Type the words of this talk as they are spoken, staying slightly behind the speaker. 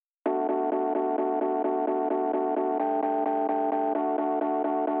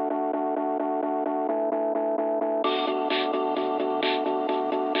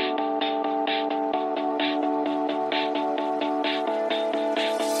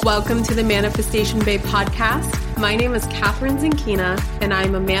Welcome to the Manifestation Babe podcast. My name is Catherine Zinkina, and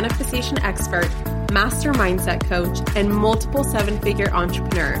I'm a manifestation expert, master mindset coach, and multiple seven-figure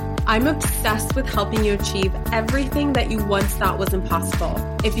entrepreneur. I'm obsessed with helping you achieve everything that you once thought was impossible.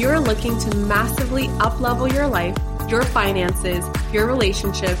 If you're looking to massively up-level your life, your finances, your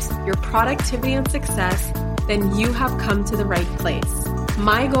relationships, your productivity and success, then you have come to the right place.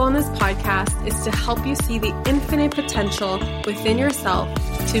 My goal in this podcast is to help you see the infinite potential within yourself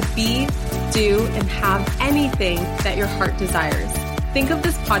to be, do, and have anything that your heart desires. Think of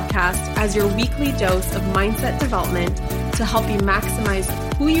this podcast as your weekly dose of mindset development to help you maximize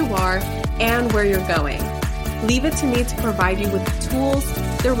who you are and where you're going. Leave it to me to provide you with the tools,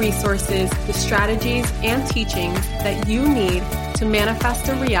 the resources, the strategies, and teachings that you need to manifest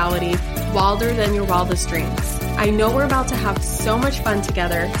a reality wilder than your wildest dreams. I know we're about to have so much fun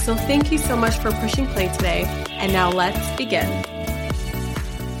together, so thank you so much for pushing play today. And now let's begin.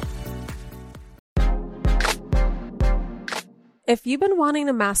 If you've been wanting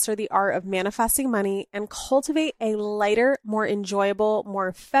to master the art of manifesting money and cultivate a lighter, more enjoyable,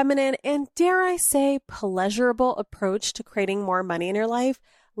 more feminine, and dare I say, pleasurable approach to creating more money in your life,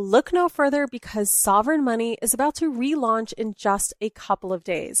 look no further because Sovereign Money is about to relaunch in just a couple of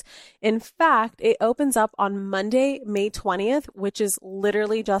days. In fact, it opens up on Monday, May 20th, which is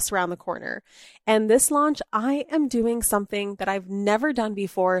literally just around the corner. And this launch, I am doing something that I've never done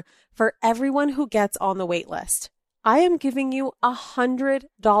before for everyone who gets on the wait list. I am giving you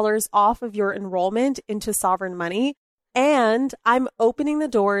 $100 off of your enrollment into Sovereign Money, and I'm opening the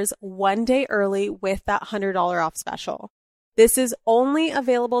doors one day early with that $100 off special. This is only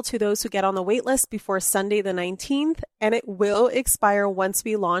available to those who get on the wait list before Sunday the 19th, and it will expire once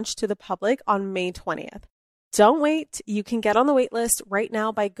we launch to the public on May 20th. Don't wait. You can get on the wait list right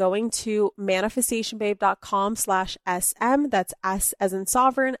now by going to manifestationbabe.com/SM. That's S as in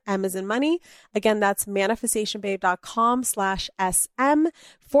sovereign, M as in money. Again, that's manifestationbabe.com/SM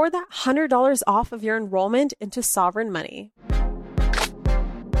for that $100 off of your enrollment into Sovereign Money.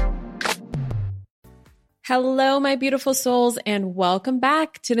 Hello, my beautiful souls, and welcome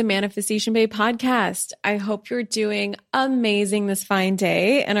back to the Manifestation Babe podcast. I hope you're doing amazing this fine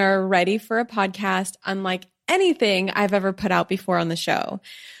day and are ready for a podcast unlike anything I've ever put out before on the show.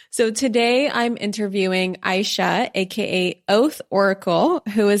 So today I'm interviewing Aisha, aka Oath Oracle,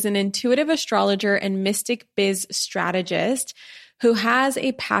 who is an intuitive astrologer and mystic biz strategist who has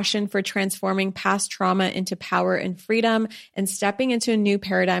a passion for transforming past trauma into power and freedom and stepping into a new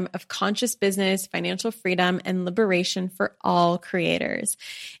paradigm of conscious business, financial freedom, and liberation for all creators.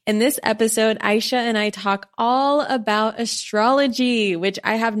 In this episode, Aisha and I talk all about astrology, which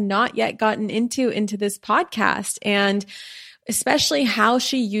I have not yet gotten into this podcast, and especially how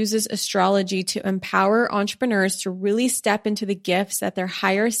she uses astrology to empower entrepreneurs to really step into the gifts that their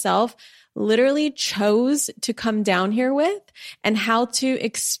higher self literally chose to come down here with and how to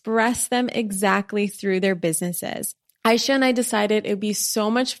express them exactly through their businesses. Aisha and I decided it would be so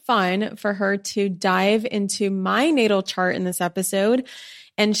much fun for her to dive into my natal chart in this episode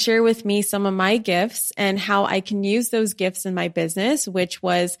and share with me some of my gifts and how I can use those gifts in my business, which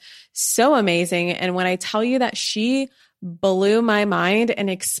was so amazing. And when I tell you that she blew my mind and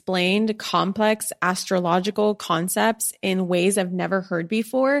explained complex astrological concepts in ways I've never heard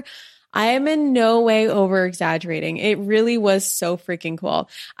before, I am in no way over exaggerating. It really was so freaking cool.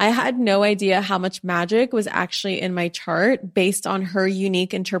 I had no idea how much magic was actually in my chart based on her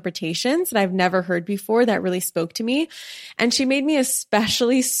unique interpretations that I've never heard before that really spoke to me. And she made me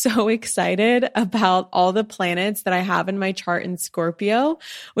especially so excited about all the planets that I have in my chart in Scorpio,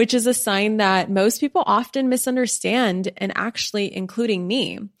 which is a sign that most people often misunderstand, and actually including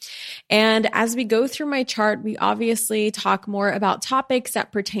me. And as we go through my chart, we obviously talk more about topics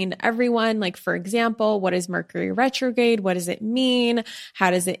that pertain to everyone. Like, for example, what is Mercury retrograde? What does it mean?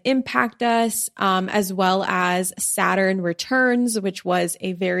 How does it impact us? As well as Saturn returns, which was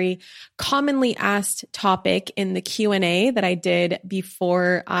a very commonly asked topic in the Q&A that I did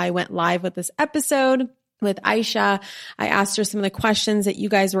before I went live with this episode. With Aisha, I asked her some of the questions that you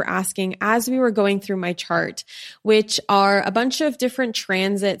guys were asking as we were going through my chart, which are a bunch of different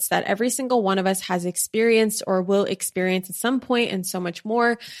transits that every single one of us has experienced or will experience at some point, and so much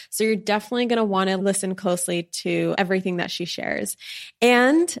more. So you're definitely going to want to listen closely to everything that she shares.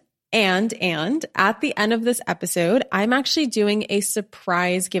 And at the end of this episode, I'm actually doing a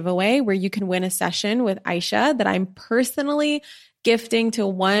surprise giveaway where you can win a session with Aisha that I'm personally gifting to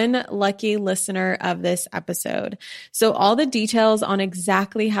one lucky listener of this episode. So all the details on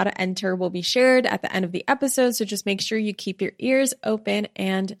exactly how to enter will be shared at the end of the episode. So just make sure you keep your ears open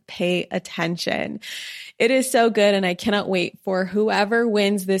and pay attention. It is so good. And I cannot wait for whoever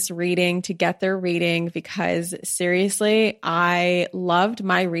wins this reading to get their reading, because seriously, I loved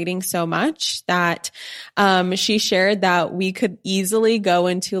my reading so much that she shared that we could easily go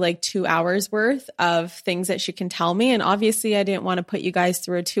into like 2 hours worth of things that she can tell me. And obviously I didn't want to put you guys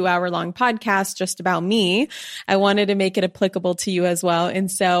through a 2-hour long podcast just about me. I wanted to make it applicable to you as well.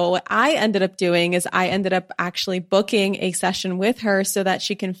 And so what I ended up doing is I ended up actually booking a session with her so that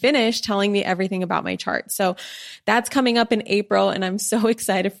she can finish telling me everything about my chart. So that's coming up in April, and I'm so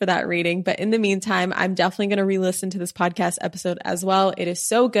excited for that reading. But in the meantime, I'm definitely going to re-listen to this podcast episode as well. It is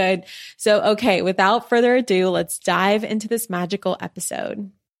so good. So, okay, without further ado, let's dive into this magical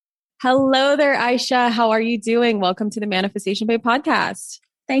episode. Hello there, Aisha. How are you doing? Welcome to the Manifestation Babe podcast.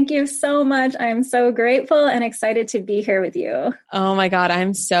 Thank you so much. I'm so grateful and excited to be here with you. Oh my God.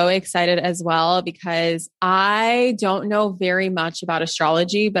 I'm so excited as well, because I don't know very much about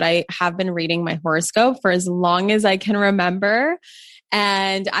astrology, but I have been reading my horoscope for as long as I can remember.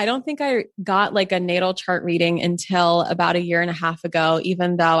 And I don't think I got like a natal chart reading until about 1.5 years ago,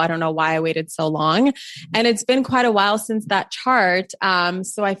 even though I don't know why I waited so long. And it's been quite a while since that chart.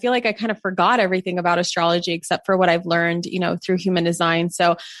 So I feel like I kind of forgot everything about astrology except for what I've learned, through human design.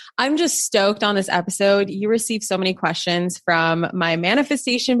 So I'm just stoked on this episode. You received so many questions from my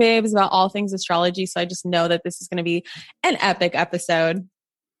manifestation babes about all things astrology. So I just know that this is going to be an epic episode.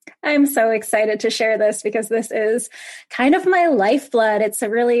 I'm so excited to share this because this is kind of my lifeblood. It's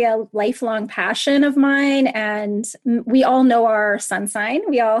really a lifelong passion of mine. And we all know our sun sign.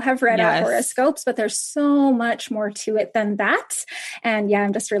 We all have read our horoscopes, but there's so much more to it than that. And yeah,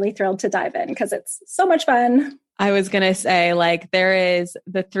 I'm just really thrilled to dive in because it's so much fun. I was going to say, like, there is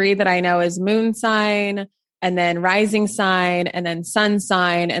the 3 that I know is moon sign, and then rising sign, and then sun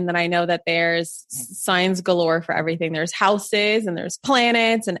sign. And then I know that there's signs galore for everything. There's houses and there's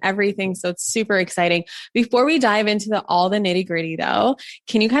planets and everything. So it's super exciting. Before we dive into all the nitty gritty though,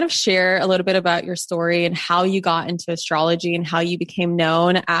 can you kind of share a little bit about your story and how you got into astrology and how you became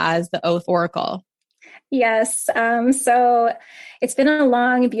known as the Oath Oracle? Yes. So it's been a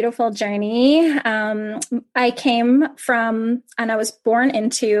long, beautiful journey. I came from, and I was born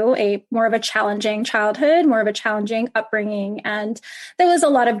into more of a challenging childhood, more of a challenging upbringing. And there was a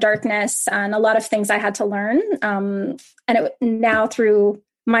lot of darkness and a lot of things I had to learn. Now through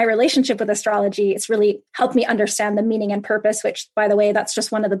my relationship with astrology, it's really helped me understand the meaning and purpose, which, by the way, that's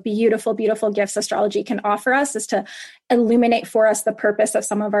just one of the beautiful, beautiful gifts astrology can offer us, is to illuminate for us the purpose of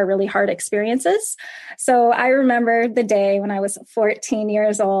some of our really hard experiences. So I remember the day when I was 14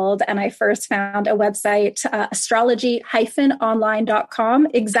 years old and I first found a website, astrology-online.com,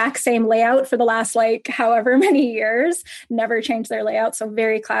 exact same layout for the last however many years, never changed their layout. So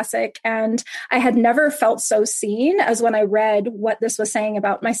very classic. And I had never felt so seen as when I read what this was saying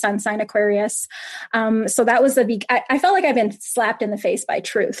about my sun sign Aquarius. So that was I felt like I've been slapped in the face by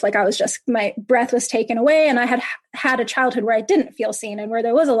truth. Like my breath was taken away, and I had a childhood where I didn't feel seen and where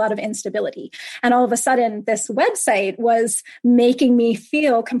there was a lot of instability. And all of a sudden, this website was making me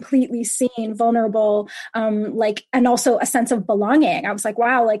feel completely seen, vulnerable, and also a sense of belonging. I was like,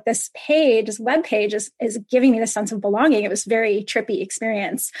 wow, like this web page is giving me the sense of belonging. It was a very trippy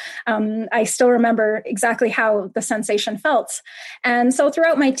experience. I still remember exactly how the sensation felt. And so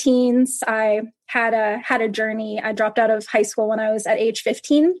throughout my teens, I had a journey. I dropped out of high school when I was at age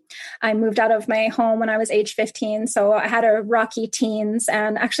 15. I moved out of my home when I was age 15. So I had a rocky teens,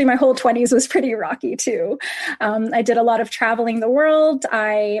 and actually my whole 20s was pretty rocky too. I did a lot of traveling the world.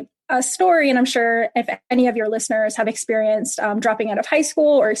 A story, and I'm sure if any of your listeners have experienced dropping out of high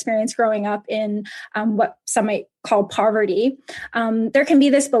school or experienced growing up in what some might call poverty, there can be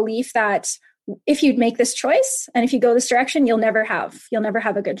this belief that if you make this choice and if you go this direction, you'll never have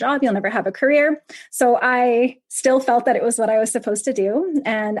a good job. You'll never have a career. So I still felt that it was what I was supposed to do.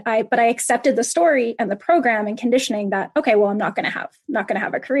 But I accepted the story and the program and conditioning that, okay, well, I'm not going to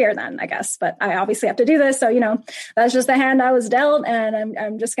have a career then, I guess, but I obviously have to do this. So, that's just the hand I was dealt. And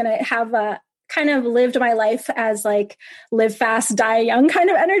I'm just going to have kind of lived my life as live fast, die young kind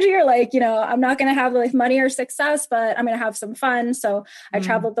of energy, or I'm not going to have money or success, but I'm going to have some fun. So I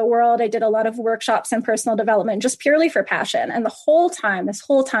traveled the world. I did a lot of workshops and personal development just purely for passion. And this whole time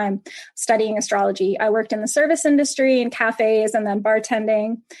studying astrology, I worked in the service industry, in cafes, and then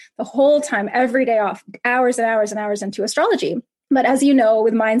bartending the whole time, every day off, hours and hours and hours into astrology. But as you know,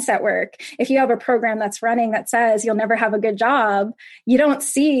 with mindset work, if you have a program that's running that says you'll never have a good job, you don't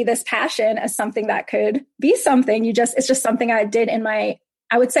see this passion as something that could be something. It's just something I did in my,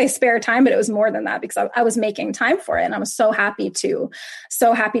 I would say, spare time, but it was more than that because I was making time for it. And I was so happy to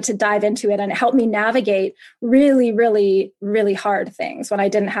dive into it. And it helped me navigate really, really, really hard things when I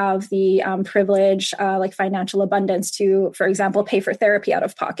didn't have the privilege, like financial abundance to, for example, pay for therapy out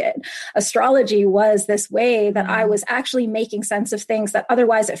of pocket. Astrology was this way that I was actually making sense of things that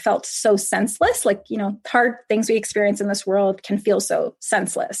otherwise it felt so senseless. Like, hard things we experience in this world can feel so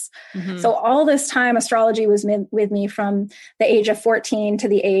senseless. Mm-hmm. So all this time, astrology was with me from the age of 14 to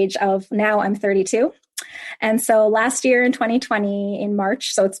the age of now I'm 32. And so last year in 2020 in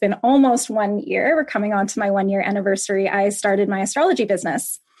March, so it's been almost 1 year, we're coming on to my 1 year anniversary, I started my astrology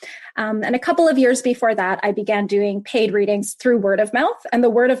business. And a couple of years before that, I began doing paid readings through word of mouth. And the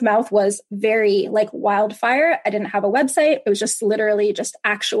word of mouth was very like wildfire. I didn't have a website. It was just literally just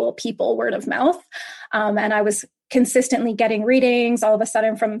actual people word of mouth. And I was consistently getting readings all of a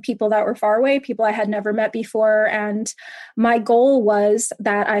sudden from people that were far away, people I had never met before. And my goal was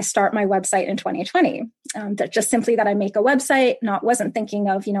that I start my website in 2020. That just simply that I make a website, wasn't thinking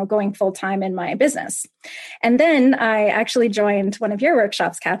of, going full time in my business. And then I actually joined one of your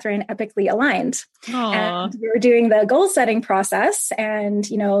workshops, Catherine, Epically Aligned. Aww. And we were doing the goal setting process. And,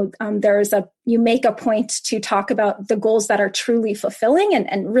 you make a point to talk about the goals that are truly fulfilling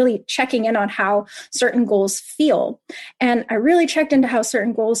and really checking in on how certain goals feel. And I really checked into how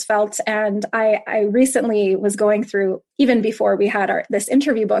certain goals felt. And I recently was going through, even before we had this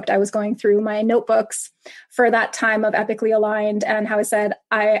interview booked, I was going through my notebooks for that time of Epically Aligned and how I said,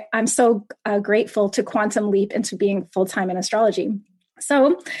 I'm so grateful to quantum leap into being full-time in astrology.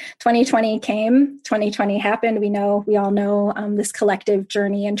 So 2020 came, 2020 happened. We all know this collective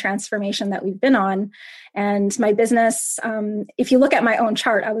journey and transformation that we've been on. And my business, if you look at my own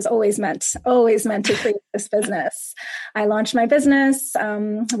chart, I was always meant to create this business. I launched my business.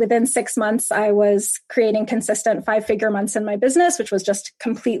 Within 6 months, I was creating consistent 5-figure months in my business, which was just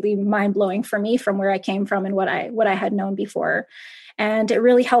completely mind-blowing for me from where I came from and what I had known before. And it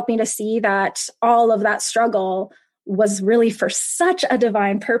really helped me to see that all of that struggle was really for such a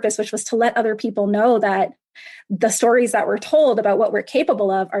divine purpose, which was to let other people know that the stories that we're told about what we're capable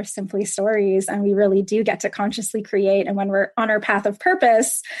of are simply stories. And we really do get to consciously create. And when we're on our path of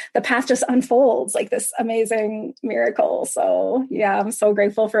purpose, the path just unfolds like this amazing miracle. So yeah, I'm so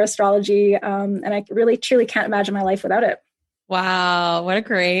grateful for astrology. And I really, truly can't imagine my life without it. Wow. What a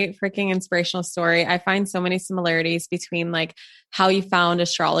great freaking inspirational story. I find so many similarities between like how you found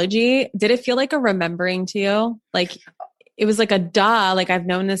astrology. Did it feel like a remembering to you? Like it was like a duh, like I've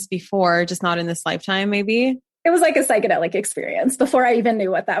known this before, just not in this lifetime, maybe? It was like a psychedelic experience before I even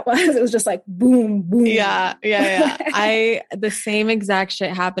knew what that was. It was just like, boom, boom. Yeah. The same exact shit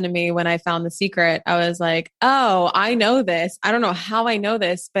happened to me when I found The Secret. I was like, oh, I know this. I don't know how I know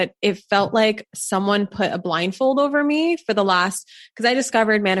this, but it felt like someone put a blindfold over me because I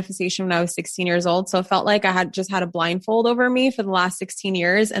discovered manifestation when I was 16 years old. So it felt like I had just had a blindfold over me for the last 16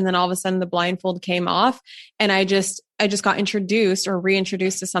 years. And then all of a sudden the blindfold came off and I just got introduced or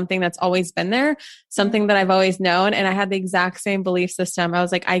reintroduced to something that's always been there, something that I've always known. And I had the exact same belief system. I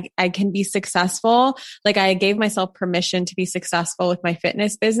was like, I can be successful. Like I gave myself permission to be successful with my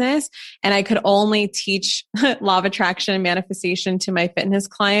fitness business. And I could only teach law of attraction and manifestation to my fitness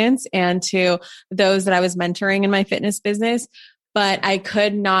clients and to those that I was mentoring in my fitness business. But I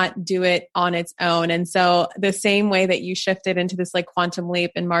could not do it on its own. And so the same way that you shifted into this like quantum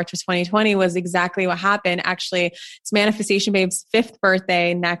leap in March of 2020 was exactly what happened. Actually, it's Manifestation Babe's 5th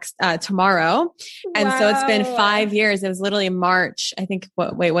birthday tomorrow. And so it's been 5 years. It was literally March. I think,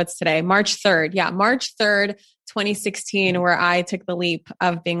 what's today? March 3rd. Yeah. March 3rd, 2016, where I took the leap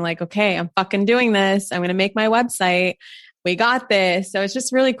of being like, okay, I'm fucking doing this. I'm going to make my website. We got this. So it's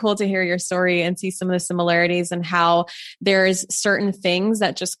just really cool to hear your story and see some of the similarities and how there's certain things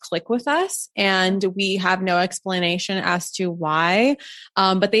that just click with us and we have no explanation as to why,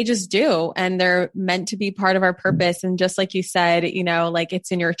 but they just do. And they're meant to be part of our purpose. And just like you said, like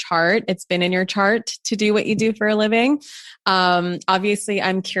it's in your chart, it's been in your chart to do what you do for a living. Obviously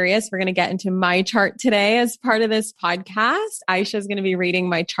I'm curious. We're going to get into my chart today as part of this podcast. Aisha is going to be reading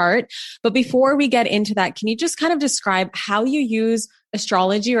my chart. But before we get into that, can you just kind of describe how you use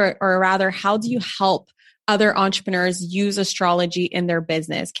astrology or rather, how do you help other entrepreneurs use astrology in their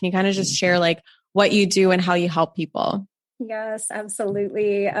business? Can you kind of just share like what you do and how you help people? Yes,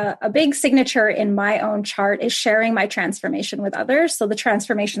 absolutely. A big signature in my own chart is sharing my transformation with others. So the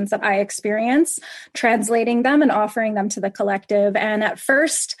transformations that I experience, translating them and offering them to the collective. And at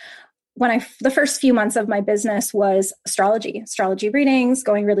first, the first few months of my business was astrology readings,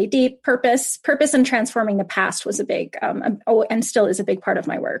 going really deep. Purpose and transforming the past was a big, and still is a big part of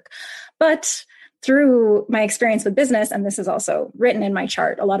my work. But through my experience with business, and this is also written in my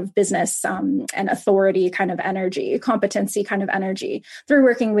chart, a lot of business and authority kind of energy, competency kind of energy. Through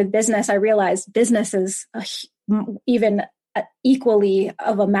working with business, I realized business is even equally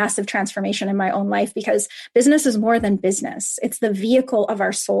of a massive transformation in my own life, because business is more than business. It's the vehicle of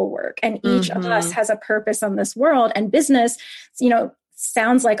our soul work. And each of us has a purpose on this world. And business,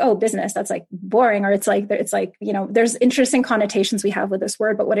 sounds like, oh, business, that's like boring. Or it's like, there's interesting connotations we have with this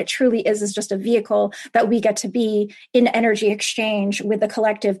word, but what it truly is just a vehicle that we get to be in energy exchange with the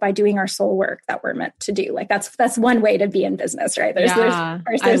collective by doing our soul work that we're meant to do. Like that's one way to be in business, right? There's I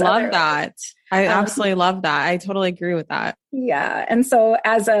love that. I absolutely love that. I totally agree with that. Yeah. And so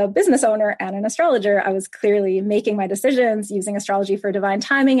as a business owner and an astrologer, I was clearly making my decisions using astrology for divine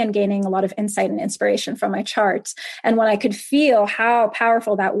timing and gaining a lot of insight and inspiration from my charts. And when I could feel how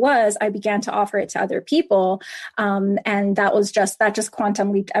powerful that was, I began to offer it to other people. And that just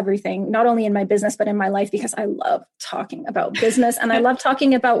quantum leaped everything, not only in my business, but in my life, because I love talking about business and I love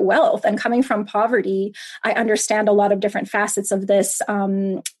talking about wealth. And coming from poverty, I understand a lot of different facets of this.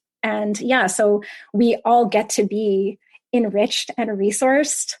 So we all get to be enriched and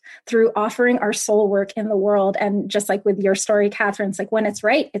resourced through offering our soul work in the world. And just like with your story, Catherine, it's like when it's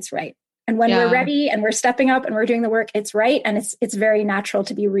right, it's right. And when we're ready and we're stepping up and we're doing the work, it's right. And it's very natural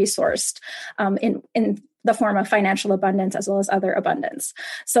to be resourced in the form of financial abundance as well as other abundance.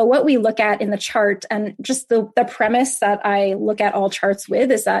 So what we look at in the chart, and just the premise that I look at all charts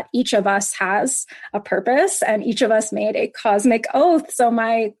with, is that each of us has a purpose and each of us made a cosmic oath. So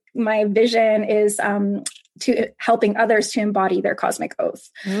my vision is to helping others to embody their cosmic oath.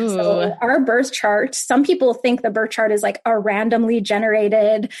 Ooh. So our birth chart, some people think the birth chart is like a randomly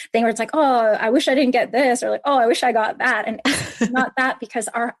generated thing where it's like, oh, I wish I didn't get this, or like, oh, I wish I got that. And it's not that, because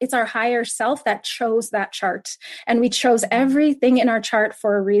it's our higher self that chose that chart. And we chose everything in our chart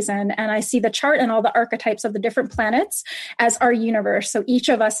for a reason. And I see the chart and all the archetypes of the different planets as our universe. So each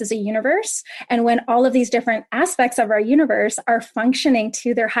of us is a universe. And when all of these different aspects of our universe are functioning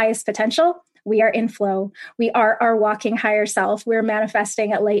to their highest potential, we are in flow. We are our walking higher self. We're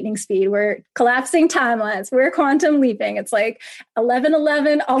manifesting at lightning speed. We're collapsing timelines. We're quantum leaping. It's like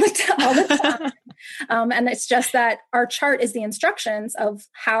 11:11 all the time. And it's just that our chart is the instructions of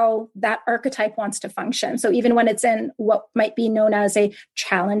how that archetype wants to function. So even when it's in what might be known as a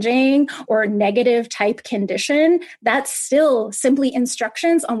challenging or negative type condition, that's still simply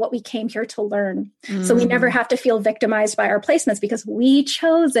instructions on what we came here to learn. So we never have to feel victimized by our placements because we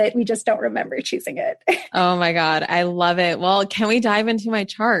chose it. We just don't remember choosing it. Oh my God. I love it. Well, can we dive into my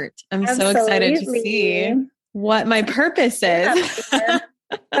chart? I'm so excited to see what my purpose is.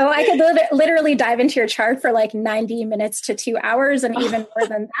 So I could literally dive into your chart for like 90 minutes to 2 hours. And even more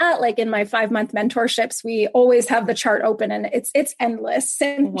than that, like in my 5-month mentorships, we always have the chart open and it's endless.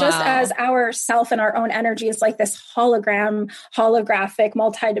 And just as our self and our own energy is like this holographic,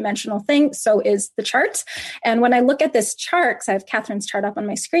 multidimensional thing, so is the chart. And when I look at this chart, because I have Catherine's chart up on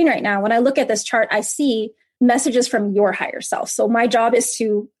my screen right now, when I look at this chart, I see messages from your higher self. So my job is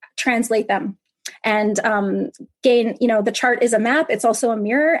to translate them and gain, the chart is a map. It's also a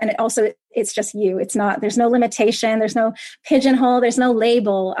mirror. And it's just you. There's no limitation. There's no pigeonhole. There's no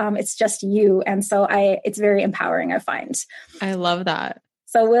label. It's just you. And so it's very empowering, I find. I love that.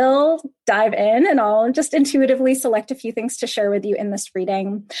 So we'll dive in and I'll just intuitively select a few things to share with you in this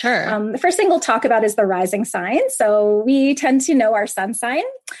reading. Sure. The first thing we'll talk about is the rising sign. So we tend to know our sun sign,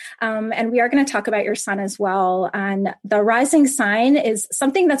 and we are going to talk about your sun as well. And the rising sign is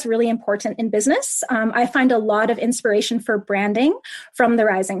something that's really important in business. I find a lot of inspiration for branding from the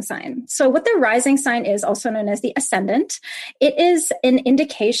rising sign. So what the rising sign is, also known as the ascendant, it is an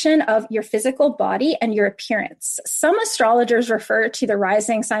indication of your physical body and your appearance. Some astrologers refer to the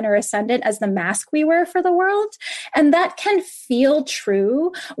rising sign or ascendant as the mask we wear for the world. And that can feel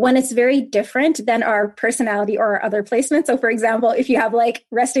true when it's very different than our personality or our other placements. So for example, if you have like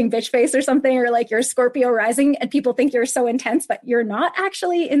resting bitch face or something, or like you're Scorpio rising and people think you're so intense, but you're not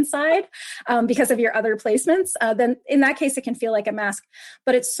actually inside because of your other placements, then in that case, it can feel like a mask,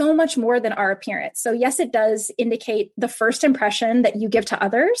 but it's so much more than our appearance. So yes, it does indicate the first impression that you give to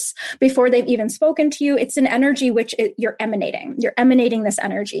others before they've even spoken to you. It's an energy which you're emanating. You're emanating this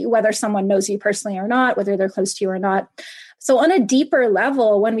energy, whether someone knows you personally or not, whether they're close to you or not. So on a deeper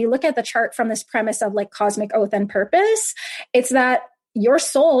level, when we look at the chart from this premise of like cosmic oath and purpose, it's that your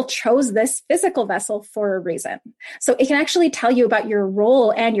soul chose this physical vessel for a reason. So it can actually tell you about your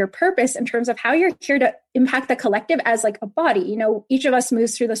role and your purpose in terms of how you're here to impact the collective as like a body. You know, each of us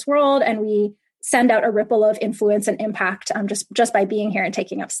moves through this world and we send out a ripple of influence and impact just by being here and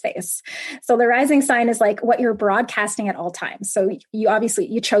taking up space. So the rising sign is like what you're broadcasting at all times. So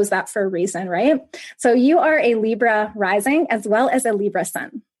you chose that for a reason, right? So you are a Libra rising as well as a Libra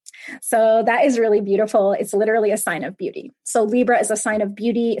sun. So that is really beautiful. It's literally a sign of beauty. So Libra is a sign of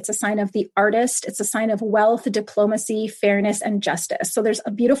beauty. It's a sign of the artist. It's a sign of wealth, diplomacy, fairness, and justice. So there's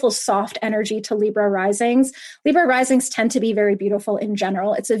a beautiful soft energy to Libra risings. Libra risings tend to be very beautiful in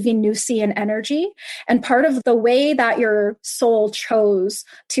general. It's a Venusian energy. And part of the way that your soul chose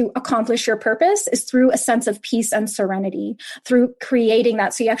to accomplish your purpose is through a sense of peace and serenity, through creating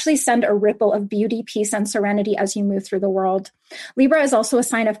that. So you actually send a ripple of beauty, peace, and serenity as you move through the world. Libra is also a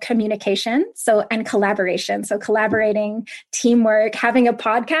sign of communication, and collaboration. So collaborating, teamwork, having a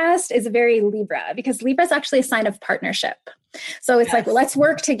podcast is very Libra, because Libra is actually a sign of partnership. So it's like, let's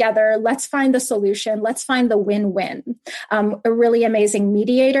work together. Let's find the solution. Let's find the win-win. A really amazing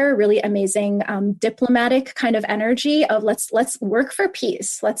mediator, really amazing diplomatic kind of energy of let's work for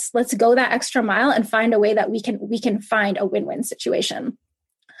peace. Let's go that extra mile and find a way that we can find a win-win situation.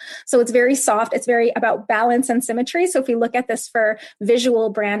 So it's very soft. It's very about balance and symmetry. So if we look at this for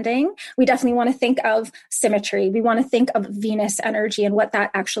visual branding, we definitely want to think of symmetry. We want to think of Venus energy and what that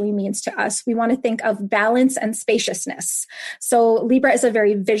actually means to us. We want to think of balance and spaciousness. So Libra is a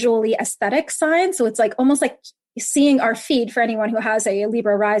very visually aesthetic sign. So it's like almost like seeing our feed. For anyone who has a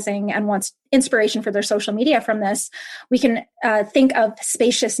Libra rising and wants inspiration for their social media from this, we can think of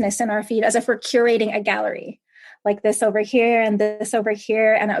spaciousness in our feed as if we're curating a gallery. Like this over here and this over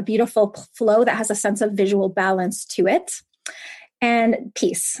here, and a beautiful flow that has a sense of visual balance to it. And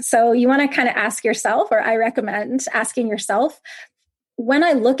peace. So you want to kind of ask yourself, or I recommend asking yourself, when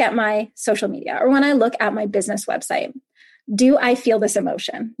I look at my social media or when I look at my business website, do I feel this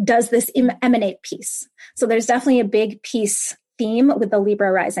emotion? Does this emanate peace? So there's definitely a big peace theme with the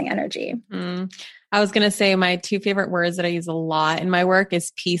Libra rising energy. I was going to say my two favorite words that I use a lot in my work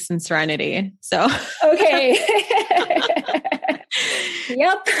is peace and serenity. So, okay.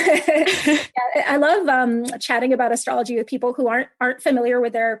 Yep. I love chatting about astrology with people who aren't familiar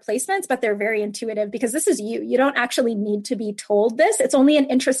with their placements, but they're very intuitive, because this is you. You don't actually need to be told this. It's only an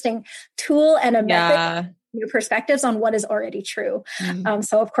interesting tool and a method. New perspectives on what is already true.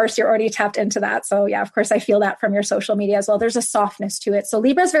 So of course you're already tapped into that. So yeah, of course I feel that from your social media as well. There's a softness to it. So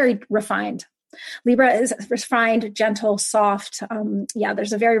Libra is very refined. Libra is refined, gentle, soft.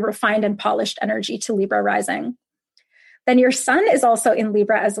 There's a very refined and polished energy to Libra rising. Then your sun is also in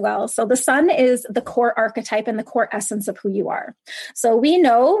Libra as well. So the sun is the core archetype and the core essence of who you are. So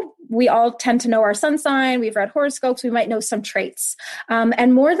we all tend to know our sun sign. We've read horoscopes. We might know some traits.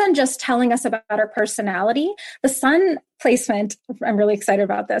 And more than just telling us about our personality, the sun placement, I'm really excited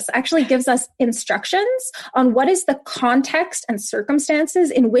about this, actually gives us instructions on what is the context and circumstances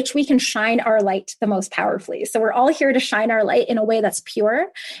in which we can shine our light the most powerfully. So we're all here to shine our light in a way that's pure,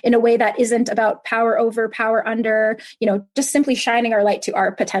 in a way that isn't about power over, power under, just simply shining our light to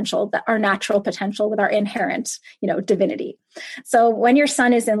our potential, our natural potential with our inherent, divinity. So when your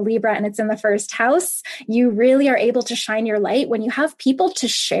sun is in Libra and it's in the first house, you really are able to shine your light when you have people to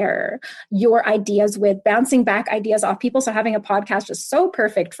share your ideas with, bouncing back ideas off people. So having a podcast is so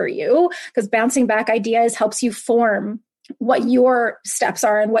perfect for you, because bouncing back ideas helps you form what your steps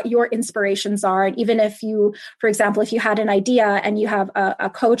are and what your inspirations are. And even if you, for example, if you had an idea and you have a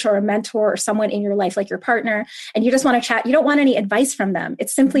coach or a mentor or someone in your life, like your partner, and you just want to chat, you don't want any advice from them.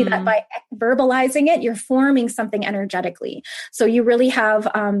 It's simply that by verbalizing it, you're forming something energetically. So you really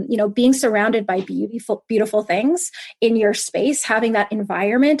have, being surrounded by beautiful things in your space, having that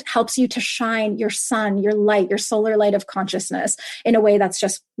environment helps you to shine your sun, your light, your solar light of consciousness in a way that's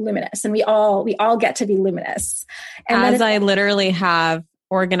just luminous. And we all get to be luminous. And I literally have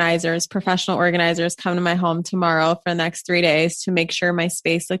professional organizers come to my home tomorrow for the next 3 days to make sure my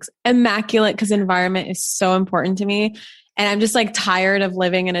space looks immaculate, because environment is so important to me. And I'm just like tired of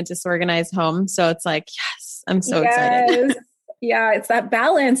living in a disorganized home. So it's like, yes, I'm so excited. Yeah, it's that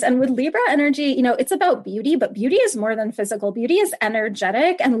balance. And with Libra energy, it's about beauty, but beauty is more than physical. Beauty is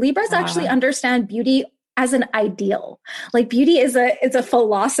energetic. And Libras actually understand beauty as an ideal. Like beauty is a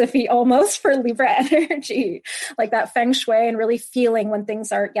philosophy almost for Libra energy, like that feng shui and really feeling when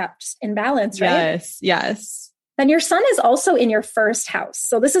things are just in balance, right? Yes. Then your sun is also in your first house.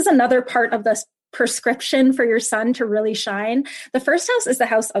 So this is another part of this prescription for your sun to really shine. The first house is the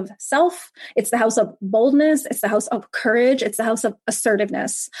house of self. It's the house of boldness. It's the house of courage. It's the house of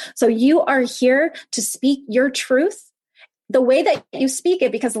assertiveness. So you are here to speak your truth the way that you speak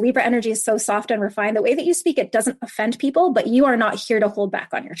it, because Libra energy is so soft and refined, the way that you speak it doesn't offend people, but you are not here to hold back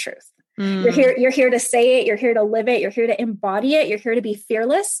on your truth. You're here to say it. You're here to live it. You're here to embody it. You're here to be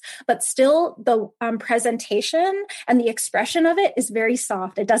fearless, but still the presentation and the expression of it is very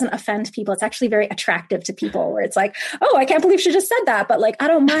soft. It doesn't offend people. It's actually very attractive to people, where it's like, oh, I can't believe she just said that. But like, I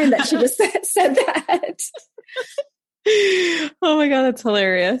don't mind that she just said that. Oh my God, that's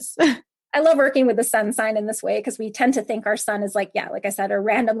hilarious. I love working with the sun sign in this way, because we tend to think our sun is like, like I said, a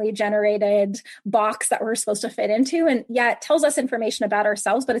randomly generated box that we're supposed to fit into. And it tells us information about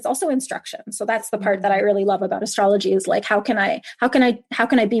ourselves, but it's also instruction. So that's the part that I really love about astrology, is like, how can I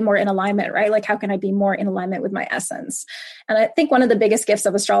be more in alignment, right? Like, how can I be more in alignment with my essence? And I think one of the biggest gifts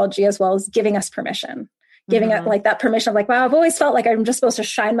of astrology as well is giving us permission. Giving it like that permission of like, wow, I've always felt like I'm just supposed to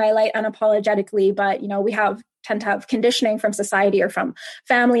shine my light unapologetically. But, we tend to have conditioning from society or from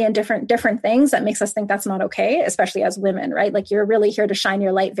family and different things that makes us think that's not okay, especially as women, right? Like, you're really here to shine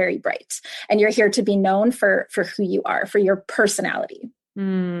your light very bright, and you're here to be known for who you are, for your personality.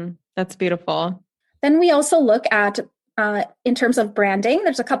 That's beautiful. Then we also look at, in terms of branding,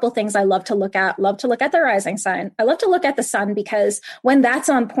 there's a couple of things I love to look at. Love to look at the rising sign. I love to look at the sun, because when that's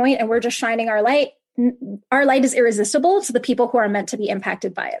on point and we're just shining our light is irresistible to the people who are meant to be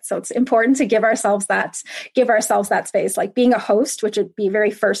impacted by it. So it's important to give ourselves that space, like being a host, which would be very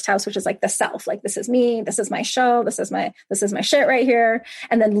first house, which is like the self, like, this is me, this is my show, this is my shit right here.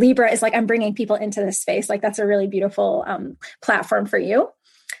 And then Libra is like, I'm bringing people into this space. Like, that's a really beautiful platform for you.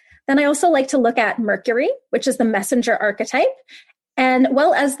 Then I also like to look at Mercury, which is the messenger archetype, and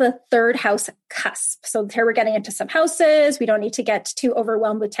well as the third house cusp. So here we're getting into some houses. We don't need to get too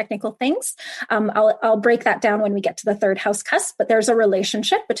overwhelmed with technical things. I'll break that down when we get to the third house cusp, but there's a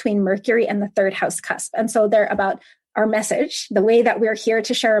relationship between Mercury and the third house cusp. And so they're about our message, the way that we're here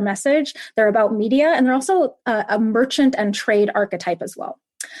to share a message. They're about media, and they're also a merchant and trade archetype as well.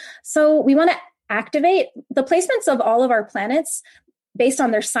 So we want to activate the placements of all of our planets based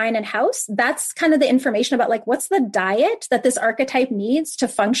on their sign and house. That's kind of the information about like, what's the diet that this archetype needs to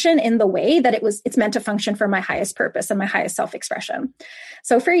function in the way that it's meant to function for my highest purpose and my highest self-expression.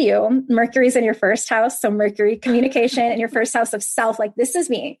 So for you, Mercury's in your first house. So Mercury communication in your first house of self, like, this is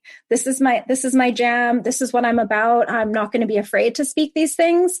me. This is my jam. This is what I'm about. I'm not going to be afraid to speak these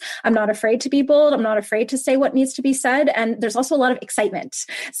things. I'm not afraid to be bold. I'm not afraid to say what needs to be said. And there's also a lot of excitement.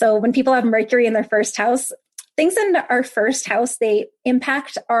 So when people have Mercury in their first house, things in our first house, they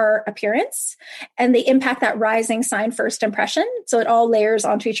impact our appearance, and they impact that rising sign first impression. So it all layers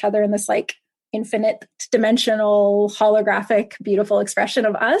onto each other in this like infinite dimensional, holographic, beautiful expression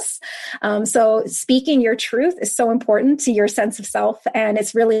of us. So speaking your truth is so important to your sense of self. And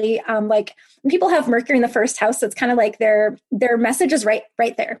it's really like when people have Mercury in the first house, it's kind of like their message is right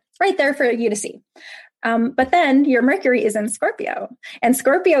there for you to see. But then your Mercury is in Scorpio, and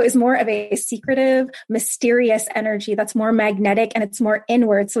Scorpio is more of a secretive, mysterious energy that's more magnetic and it's more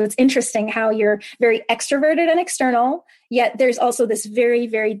inward. So it's interesting how you're very extroverted and external, yet there's also this very,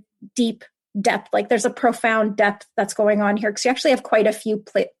 very deep depth. Like there's a profound depth that's going on here, because you actually have quite a few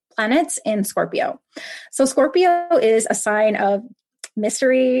planets in Scorpio. So Scorpio is a sign of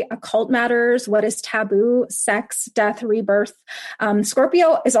mystery, occult matters, what is taboo, sex, death, rebirth.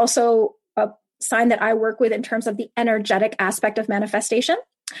 Scorpio is also a sign that I work with in terms of the energetic aspect of manifestation,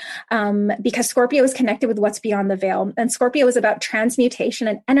 because Scorpio is connected with what's beyond the veil. And Scorpio is about transmutation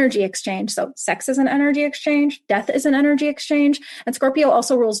and energy exchange. So sex is an energy exchange, death is an energy exchange. And Scorpio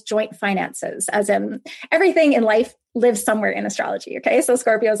also rules joint finances, as in everything in life lives somewhere in astrology. Okay. So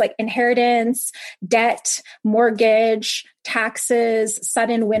Scorpio is like inheritance, debt, mortgage, taxes,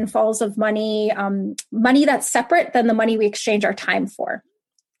 sudden windfalls of money, money that's separate than the money we exchange our time for.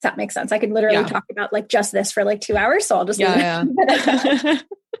 That makes sense. I could literally talk about like just this for like 2 hours. So I'll just leave it.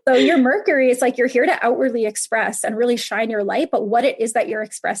 So your Mercury is like, you're here to outwardly express and really shine your light. But what it is that you're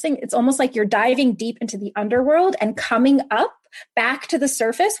expressing, it's almost like you're diving deep into the underworld and coming up back to the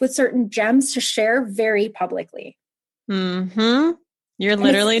surface with certain gems to share very publicly. Mm-hmm. You're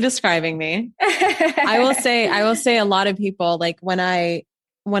literally describing me. I will say a lot of people, like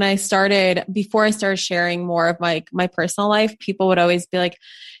before I started sharing more of my personal life, people would always be like,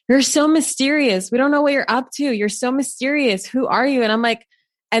 you're so mysterious. We don't know what you're up to. You're so mysterious. Who are you? And I'm like,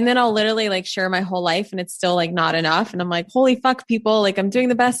 and then I'll literally like share my whole life and it's still like not enough. And I'm like, holy fuck, people, like I'm doing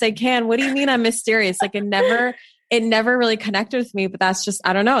the best I can. What do you mean I'm mysterious? Like it never really connected with me, but that's just,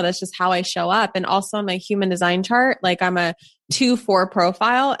 I don't know. That's just how I show up. And also on my human design chart, like I'm a 2-4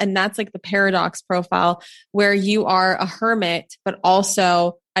 profile. And that's like the paradox profile where you are a hermit, but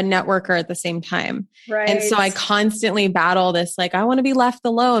also a networker at the same time. Right. And so I constantly battle this, like, I want to be left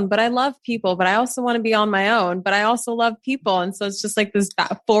alone, but I love people, but I also want to be on my own, but I also love people. And so it's just like this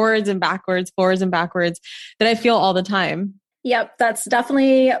forwards and backwards that I feel all the time. Yep, that's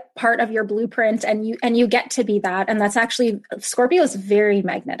definitely part of your blueprint, and you get to be that. And that's actually, Scorpio is very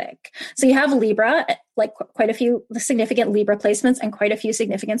magnetic. So you have Libra, like quite a few significant Libra placements and quite a few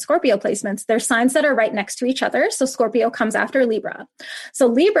significant Scorpio placements. They're signs that are right next to each other. So Scorpio comes after Libra. So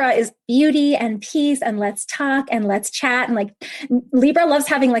Libra is beauty and peace and let's talk and let's chat. And like Libra loves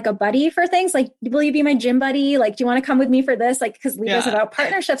having like a buddy for things. Like, will you be my gym buddy? Like, do you want to come with me for this? Like, because Libra is about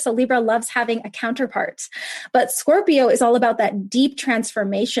partnership. So Libra loves having a counterpart. But Scorpio is all about that deep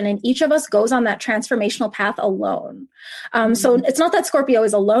transformation. And each of us goes on that transformational path alone. So it's not that Scorpio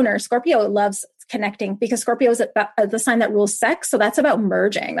is a loner. Scorpio loves connecting, because Scorpio is the sign that rules sex. So that's about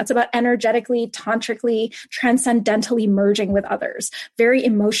merging. That's about energetically, tantrically, transcendentally merging with others. Very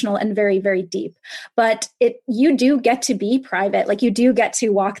emotional and very, very deep. But you do get to be private. Like, you do get to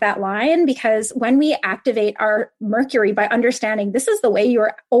walk that line, because when we activate our Mercury by understanding this is the way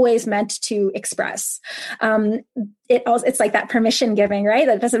you're always meant to express, it's like that permission giving, right?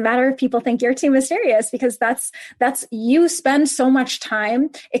 That it doesn't matter if people think you're too mysterious, because that's you spend so much time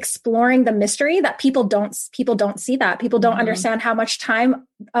exploring the mystery that people don't see that. People don't understand how much time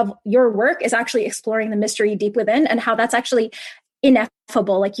of your work is actually exploring the mystery deep within, and how that's actually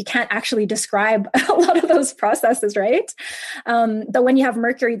ineffable. Like, you can't actually describe a lot of those processes, right? But when you have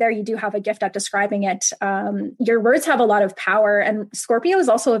Mercury there, you do have a gift at describing it. Your words have a lot of power, and Scorpio is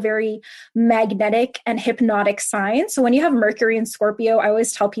also a very magnetic and hypnotic sign. So when you have Mercury in Scorpio, I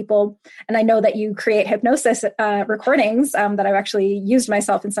always tell people, and I know that you create hypnosis recordings that I've actually used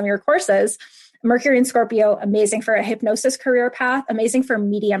myself in some of your courses. Mercury in Scorpio, amazing for a hypnosis career path, amazing for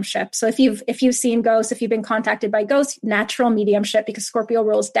mediumship. So if you've seen ghosts, if you've been contacted by ghosts, natural mediumship, because Scorpio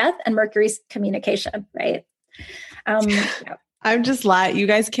rules death and Mercury's communication, right? Yeah. I'm just you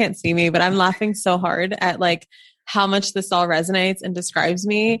guys can't see me, but I'm laughing so hard at like how much this all resonates and describes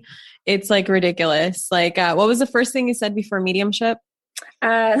me. It's like ridiculous. Like, what was the first thing you said before mediumship?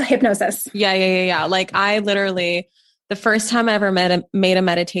 Hypnosis. Yeah. Like, I literally, the first time I ever made a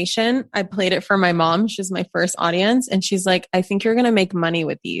meditation, I played it for my mom. She's my first audience. And she's like, I think you're going to make money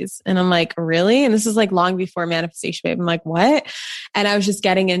with these. And I'm like, really? And this is like long before Manifestation Babe. I'm like, what? And I was just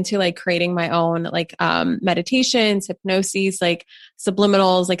getting into like creating my own like meditations, hypnoses, like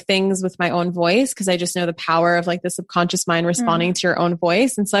subliminals, like things with my own voice. Cause I just know the power of like the subconscious mind responding to your own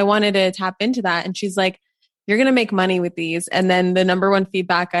voice. And so I wanted to tap into that. And she's like, you're going to make money with these. And then the number one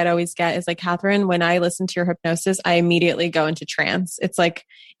feedback I'd always get is like, Catherine, when I listen to your hypnosis, I immediately go into trance. It's like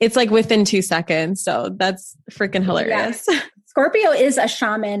within 2 seconds. So that's freaking hilarious. Yeah. Scorpio is a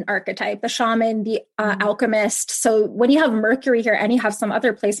shaman archetype, the shaman, the alchemist. So when you have Mercury here, and you have some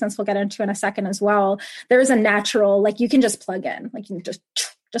other placements we'll get into in a second as well, there's a natural, like, you can just plug in, like, you can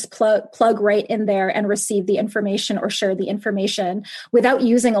just plug right in there and receive the information or share the information without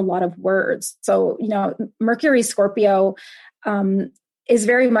using a lot of words. So, Mercury Scorpio is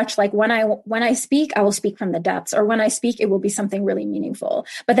very much like, when I speak, I will speak from the depths, or when I speak, it will be something really meaningful.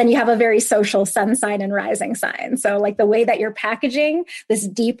 But then you have a very social sun sign and rising sign. So like the way that you're packaging this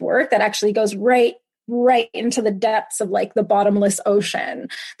deep work that actually goes right into the depths of like the bottomless ocean.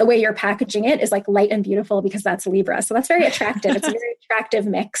 The way you're packaging it is like light and beautiful, because that's Libra. So that's very attractive. It's a very attractive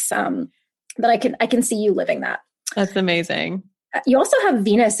mix that I can see you living that. That's amazing. You also have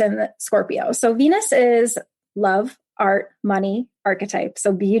Venus in Scorpio. So Venus is love, art, money, archetype.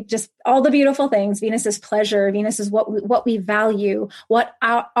 So just all the beautiful things. Venus is pleasure. Venus is what we value, what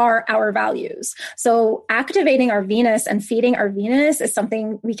are our values. So activating our Venus and feeding our Venus is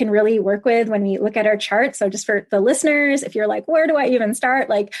something we can really work with when we look at our chart. So just for the listeners, if you're like, where do I even start?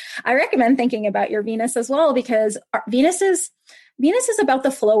 Like, I recommend thinking about your Venus as well, because Venus is about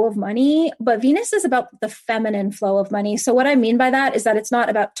the flow of money, but Venus is about the feminine flow of money. So what I mean by that is that it's not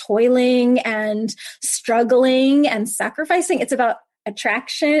about toiling and struggling and sacrificing. It's about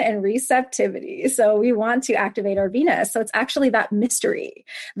attraction and receptivity. So we want to activate our Venus. So it's actually that mystery,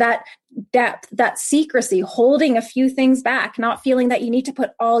 that depth, that secrecy, holding a few things back, not feeling that you need to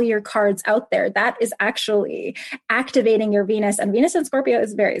put all your cards out there. That is actually activating your Venus. And Venus in Scorpio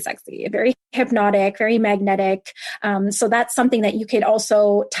is very sexy, very hypnotic, very magnetic. So that's something that you could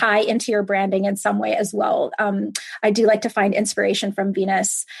also tie into your branding in some way as well. I do like to find inspiration from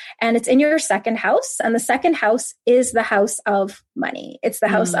Venus, and it's in your second house. And the second house is the house of money. It's the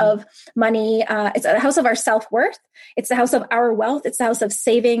house of money. It's the house of our self-worth. It's the house of our wealth. It's the house of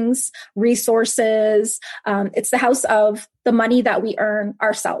savings, resources. It's the house of the money that we earn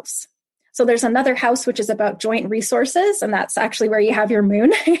ourselves. So there's another house, which is about joint resources, and that's actually where you have your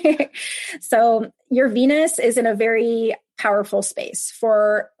moon. So your Venus is in a very powerful space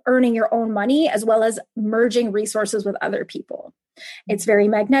for earning your own money, as well as merging resources with other people. It's very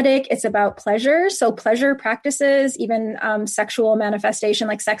magnetic. It's about pleasure. So pleasure practices, even sexual manifestation,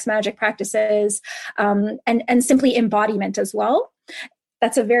 like sex magic practices, and simply embodiment as well.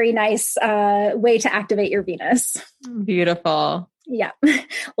 That's a very nice way to activate your Venus. Beautiful. Yeah.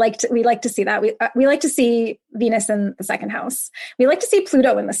 We like to see that. We like to see Venus in the second house. We like to see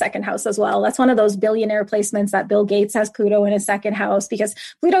Pluto in the second house as well. That's one of those billionaire placements that Bill Gates has Pluto in his second house, because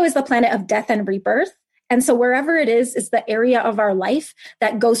Pluto is the planet of death and rebirth. And so wherever it is the area of our life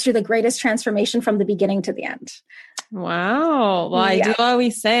that goes through the greatest transformation from the beginning to the end. Wow. Well, I do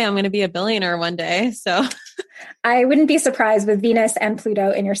always say I'm going to be a billionaire one day. So I wouldn't be surprised with Venus and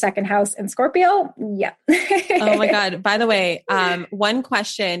Pluto in your second house in Scorpio. Yeah. Oh my God. By the way, one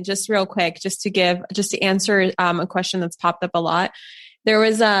question, just real quick, just to answer a question that's popped up a lot. There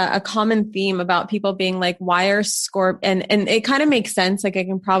was a common theme about people being like, why are and it kind of makes sense. Like I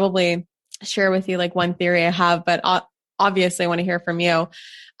can probably share with you like one theory I have, but obviously I want to hear from you.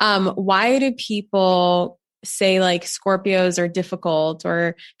 Why do people say like Scorpios are difficult,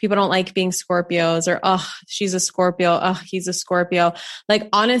 or people don't like being Scorpios, or, oh, she's a Scorpio. Oh, he's a Scorpio. Like,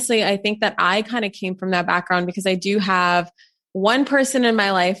 honestly, I think that I kind of came from that background because I do have one person in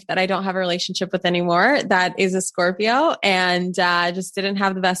my life that I don't have a relationship with anymore that is a Scorpio, and just didn't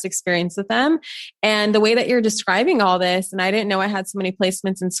have the best experience with them. And the way that you're describing all this, and I didn't know I had so many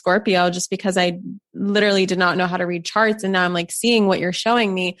placements in Scorpio just because I literally did not know how to read charts. And now I'm like seeing what you're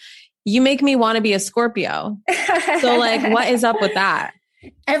showing me. You make me want to be a Scorpio. So like, what is up with that?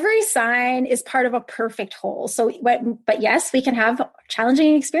 Every sign is part of a perfect whole. But yes, we can have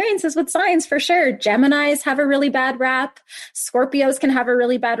challenging experiences with signs for sure. Geminis have a really bad rap. Scorpios can have a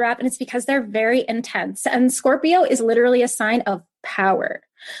really bad rap, and it's because they're very intense. And Scorpio is literally a sign of power.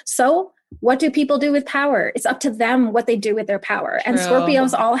 So what do people do with power? It's up to them what they do with their power. True. And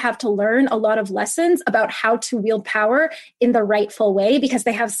Scorpios all have to learn a lot of lessons about how to wield power in the rightful way, because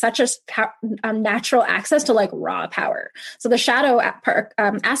they have such a natural access to like raw power. So the shadow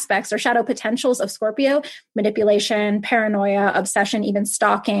aspects or shadow potentials of Scorpio: manipulation, paranoia, obsession, even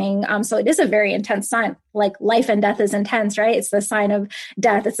stalking. So it is a very intense sign. Like life and death is intense, right? It's the sign of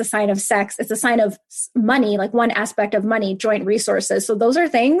death. It's the sign of sex. It's a sign of money, like one aspect of money, joint resources. So those are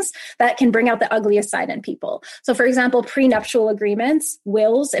things that can bring out the ugliest side in people. So for example, prenuptial agreements,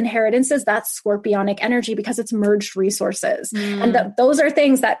 wills, inheritances, that's scorpionic energy because it's merged resources. And those are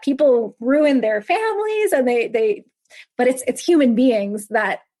things that people ruin their families, and but it's human beings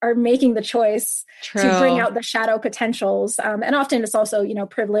that are making the choice to bring out the shadow potentials. And often it's also,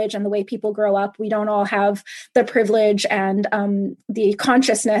 privilege and the way people grow up. We don't all have the privilege and the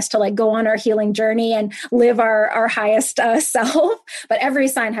consciousness to like go on our healing journey and live our highest self. But every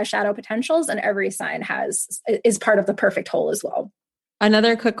sign has shadow potentials, and every sign is part of the perfect whole as well.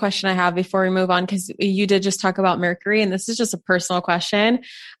 Another quick question I have before we move on, because you did just talk about Mercury, and this is just a personal question.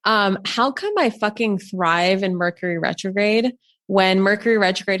 How come I fucking thrive in Mercury retrograde when Mercury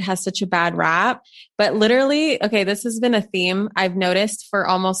retrograde has such a bad rap? But literally, okay, this has been a theme I've noticed for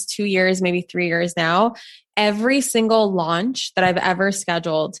almost 2 years, maybe 3 years now. Every single launch that I've ever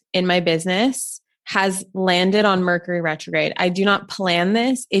scheduled in my business has landed on Mercury retrograde. I do not plan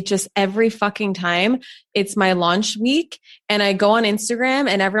this. It just every fucking time it's my launch week and I go on Instagram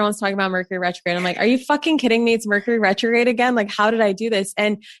and everyone's talking about Mercury retrograde. I'm like, are you fucking kidding me? It's Mercury retrograde again. Like, how did I do this?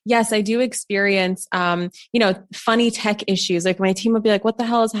 And yes, I do experience, funny tech issues. Like my team will be like, what the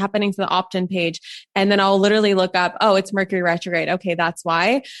hell is happening to the opt-in page? And then I'll literally look up, oh, it's Mercury retrograde. Okay. That's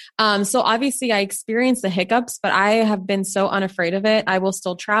why. So obviously I experience the hiccups, but I have been so unafraid of it. I will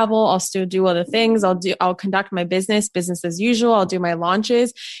still travel. I'll still do other things. I'll conduct my business as usual. I'll do my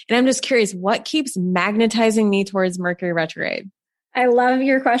launches. And I'm just curious, what keeps magnetizing me towards Mercury retrograde? I love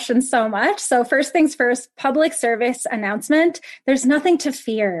your question so much. So first things first, public service announcement. There's nothing to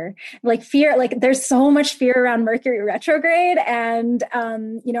fear. There's so much fear around Mercury retrograde. And,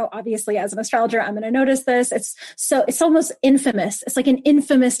 obviously as an astrologer, I'm going to notice this. It's almost infamous. It's like an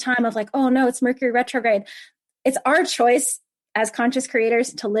infamous time of like, oh no, it's Mercury retrograde. It's our choice as conscious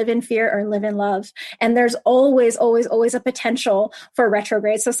creators to live in fear or live in love. And there's always, always, always a potential for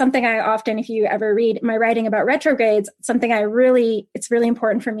retrogrades. So something I often, if you ever read my writing about retrogrades, it's really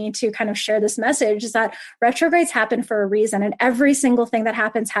important for me to kind of share this message is that retrogrades happen for a reason. And every single thing that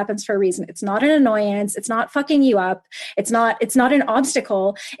happens for a reason. It's not an annoyance. It's not fucking you up. It's not an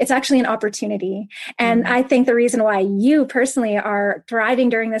obstacle. It's actually an opportunity. And I think the reason why you personally are thriving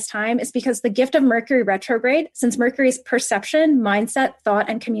during this time is because the gift of Mercury retrograde, since Mercury's perception perception, mindset, thought,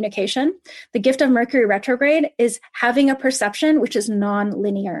 and communication. The gift of Mercury retrograde is having a perception which is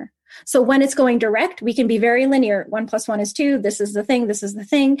non-linear. So when it's going direct, we can be very linear. 1 + 1 is 2. This is the thing. This is the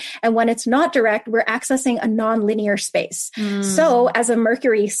thing. And when it's not direct, we're accessing a non-linear space. So as a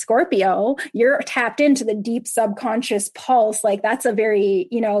Mercury Scorpio, you're tapped into the deep subconscious pulse. Like that's a very,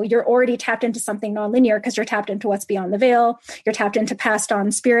 you're already tapped into something non-linear because you're tapped into what's beyond the veil. You're tapped into passed on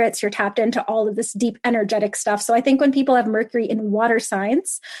spirits. You're tapped into all of this deep energetic stuff. So I think when people have Mercury in water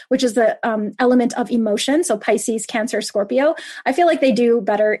signs, which is the element of emotion, so Pisces, Cancer, Scorpio, I feel like they do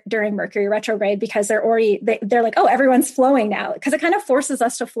better during Mercury retrograde because they're like, oh, everyone's flowing now, because it kind of forces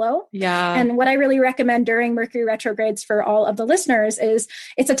us to flow. Yeah. And what I really recommend during Mercury retrogrades for all of the listeners is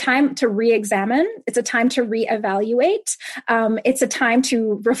it's a time to re-examine. It's a time to reevaluate. It's a time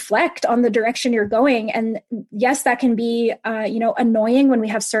to reflect on the direction you're going. And yes, that can be, annoying when we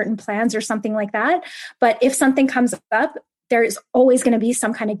have certain plans or something like that. But if something comes up, there's always going to be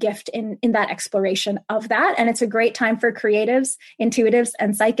some kind of gift in that exploration of that. And it's a great time for creatives, intuitives,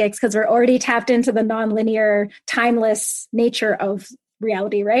 and psychics because we're already tapped into the nonlinear, timeless nature of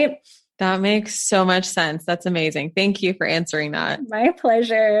reality, right? That makes so much sense. That's amazing. Thank you for answering that. My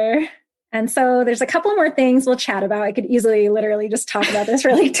pleasure. And so there's a couple more things we'll chat about. I could easily literally just talk about this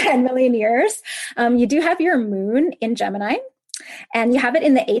for like 10 million years. You do have your moon in Gemini. And you have it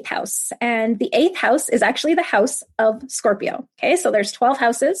in the 8th house. And the 8th house is actually the house of Scorpio. Okay, so there's 12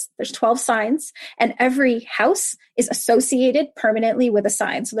 houses, there's 12 signs, and every house is associated permanently with a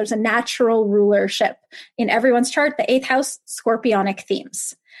sign. So there's a natural rulership in everyone's chart. The 8th house, Scorpionic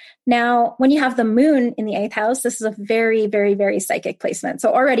themes. Now, when you have the moon in the 8th house, this is a very, very, very psychic placement.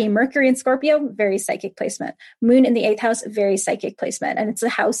 So already Mercury in Scorpio, very psychic placement. Moon in the 8th house, very psychic placement. And it's a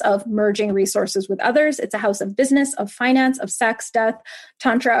house of merging resources with others. It's a house of business, of finance, of sex, death,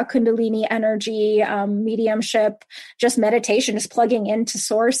 tantra, kundalini energy, mediumship, just meditation, just plugging into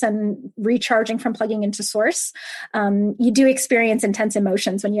source and recharging from plugging into source. You do experience intense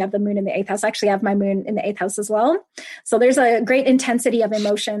emotions when you have the moon in the 8th house. I actually have my moon in the 8th house as well. So there's a great intensity of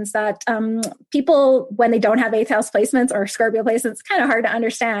emotions that people, when they don't have 8th house placements or Scorpio placements, it's kind of hard to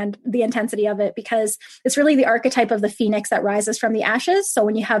understand the intensity of it because it's really the archetype of the phoenix that rises from the ashes. So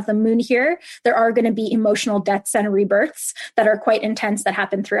when you have the moon here, there are going to be emotional deaths and rebirths that are quite intense that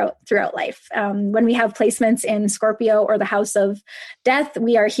happen throughout life. When we have placements in Scorpio or the house of death,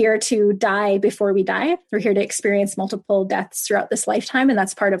 we are here to die before we die. We're here to experience multiple deaths throughout this lifetime, and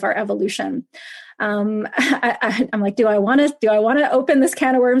that's part of our evolution. I'm like, do I want to open this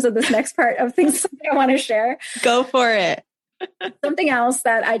can of worms of this next part of things I want to share? Go for it. Something else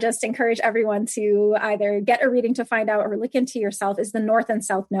that I just encourage everyone to either get a reading to find out or look into yourself is the North and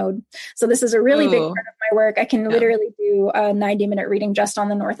South Node. So this is a really big part of my work. I can literally do a 90-minute reading just on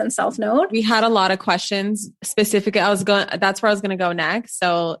the North and South Node. We had a lot of questions specifically. That's where I was going to go next.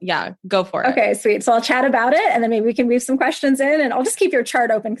 So yeah, go for it. Okay, sweet. So I'll chat about it and then maybe we can weave some questions in, and I'll just keep your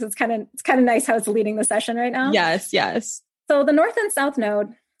chart open because it's kind of nice how it's leading the session right now. Yes. So the North and South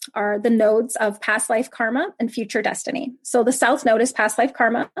Node are the nodes of past life karma and future destiny. So the South Node is past life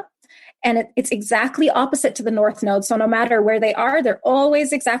karma, and it's exactly opposite to the North Node. So no matter where they are, they're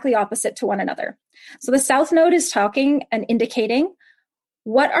always exactly opposite to one another. So the South Node is talking and indicating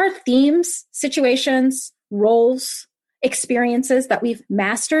what are themes, situations, roles, experiences that we've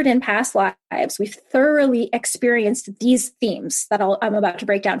mastered in past lives. We've thoroughly experienced these themes that I'm about to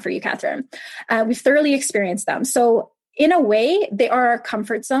break down for you, Catherine. We've thoroughly experienced them. So in a way, they are our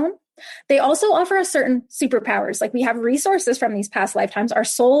comfort zone. They also offer us certain superpowers. Like we have resources from these past lifetimes. Our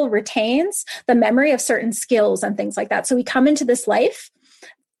soul retains the memory of certain skills and things like that. So we come into this life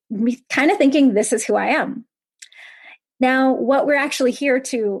kind of thinking, this is who I am. Now, what we're actually here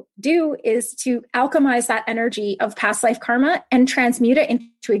to do is to alchemize that energy of past life karma and transmute it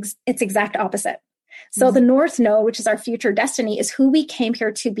into its exact opposite. So the North Node, which is our future destiny, is who we came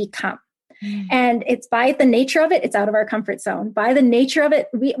here to become. And it's by the nature of it, it's out of our comfort zone. By the nature of it,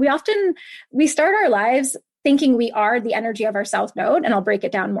 we start our lives thinking we are the energy of our South Node, and I'll break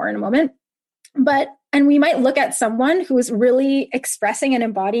it down more in a moment. And we might look at someone who is really expressing and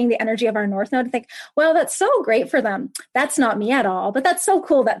embodying the energy of our North Node and think, well, that's so great for them. That's not me at all, but that's so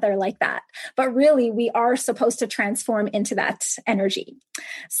cool that they're like that. But really, we are supposed to transform into that energy.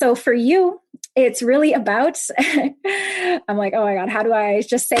 So for you, it's really about, I'm like, oh my God, how do I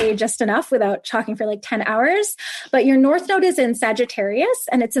just say just enough without talking for like 10 hours? But your North Node is in Sagittarius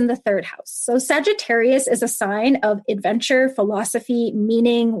and it's in the 3rd house. So Sagittarius is a sign of adventure, philosophy,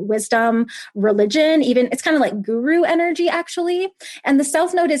 meaning, wisdom, religion, even it's kind of like guru energy actually. And the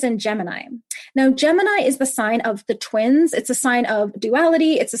South Node is in Gemini. Now, Gemini is the sign of the twins. It's a sign of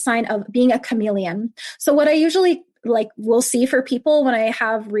duality. It's a sign of being a chameleon. So what I usually like we'll see for people when I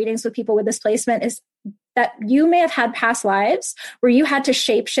have readings with people with this placement is that you may have had past lives where you had to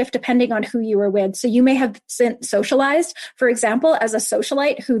shapeshift depending on who you were with. So you may have been socialized, for example, as a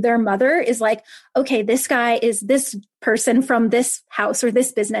socialite who their mother is like, okay, this guy is this person from this house or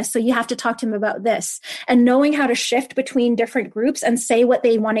this business. So you have to talk to him about this, and knowing how to shift between different groups and say what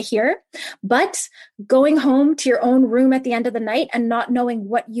they want to hear, but going home to your own room at the end of the night and not knowing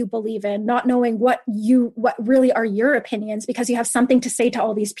what you believe in, not knowing what really are your opinions, because you have something to say to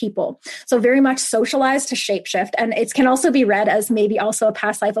all these people. So very much socialized to shapeshift. And it can also be read as maybe also a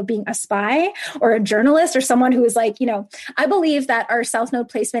past life of being a spy or a journalist or someone who is like, I believe that our South Node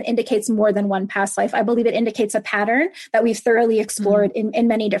placement indicates more than one past life. I believe it indicates a pattern that we've thoroughly explored in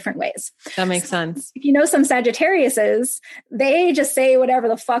many different ways. That makes sense. If you know some Sagittariuses, they just say whatever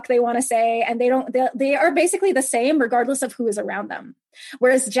the fuck they want to say. And they are basically the same regardless of who is around them.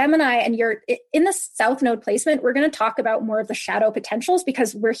 Whereas Gemini, and you're in the South Node placement, we're going to talk about more of the shadow potentials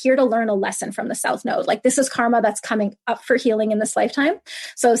because we're here to learn a lesson from the South Node. Like this is karma that's coming up for healing in this lifetime.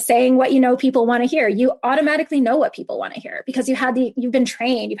 So saying what people want to hear, you automatically know what people want to hear because you've been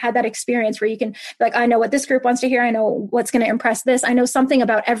trained, you've had that experience where you can be like, I know what this group wants to hear. I know what's going to impress this. I know something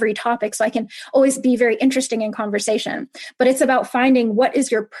about every topic. So I can always be very interesting in conversation, but it's about finding what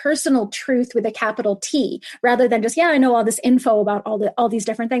is your personal truth with a capital T rather than just, I know all this info about all these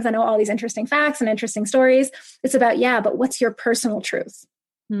different things. I know all these interesting facts and interesting stories. It's about, but what's your personal truth?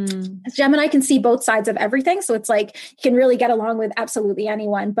 Gemini can see both sides of everything. So it's like, you can really get along with absolutely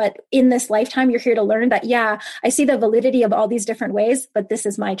anyone. But in this lifetime, you're here to learn that, I see the validity of all these different ways, but this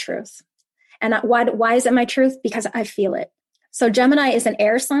is my truth. And why is it my truth? Because I feel it. So Gemini is an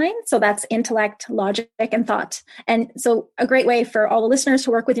air sign. So that's intellect, logic, and thought. And so a great way for all the listeners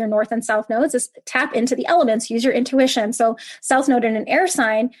to work with your North and South nodes is tap into the elements, use your intuition. So South node in an air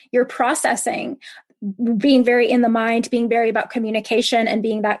sign, you're processing, being very in the mind, being very about communication and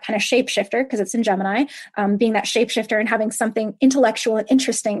being that kind of shapeshifter, because it's in Gemini, being that shapeshifter and having something intellectual and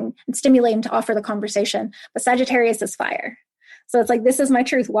interesting and stimulating to offer the conversation. But Sagittarius is fire. So it's like, this is my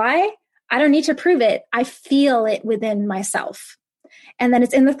truth. Why? I don't need to prove it. I feel it within myself. And then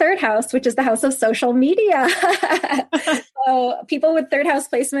it's in the third house, which is the house of social media. So people with third house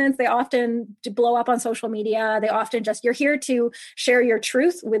placements, they often blow up on social media. They often you're here to share your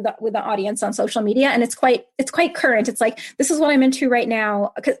truth with the audience on social media. And it's quite current. It's like, this is what I'm into right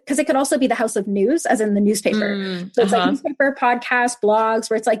now. Because it could also be the house of news, as in the newspaper. So it's like newspaper, podcast, blogs,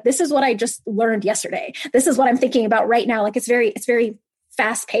 where it's like, this is what I just learned yesterday. This is what I'm thinking about right now. Like it's very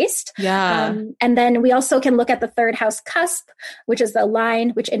fast paced. And then we also can look at the third house cusp, which is the line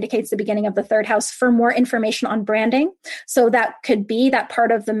which indicates the beginning of the third house, for more information on branding. So that could be that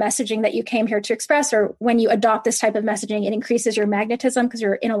part of the messaging that you came here to express, or when you adopt this type of messaging, it increases your magnetism because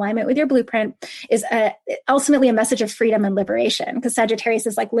you're in alignment with your blueprint, is ultimately a message of freedom and liberation. Because Sagittarius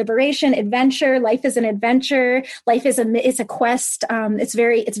is like liberation, adventure. Life is an adventure. Life is a quest. It's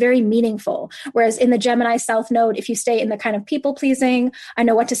very meaningful. Whereas in the Gemini South node, if you stay in the kind of people pleasing, I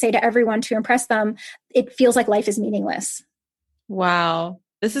know what to say to everyone to impress them, it feels like life is meaningless. Wow.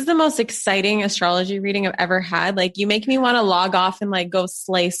 This is the most exciting astrology reading I've ever had. Like, you make me want to log off and like go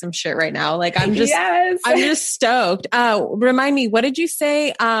slay some shit right now. Like, I'm just stoked. Remind me, what did you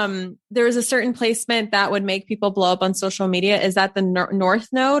say? There was a certain placement that would make people blow up on social media. Is that the North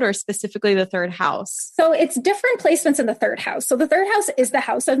node or specifically the third house? So it's different placements in the third house. So the third house is the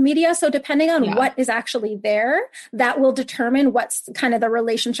house of media. So depending on what is actually there, that will determine what's kind of the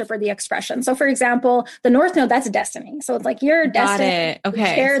relationship or the expression. So for example, the North node, that's destiny. So it's like your destiny. Got it.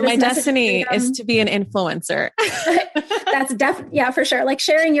 Okay. So my destiny is to be an influencer. That's for sure. Like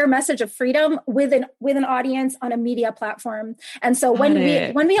sharing your message of freedom with an audience on a media platform. And so when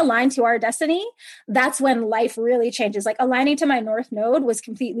we align to our destiny, that's when life really changes. Like aligning to my North node was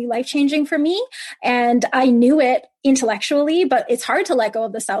completely life-changing for me. And I knew it intellectually, but it's hard to let go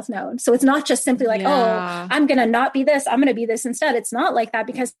of the South node. So it's not just simply like, oh, I'm going to not be this, I'm going to be this instead. It's not like that,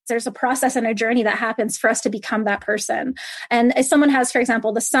 because there's a process and a journey that happens for us to become that person. And if someone has, for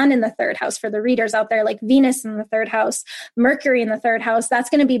example, the sun in the third house, for the readers out there, like Venus in the third house, Mercury in the third house, that's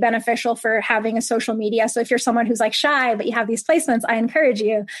going to be beneficial for having a social media. So if you're someone who's like shy, but you have these placements, I encourage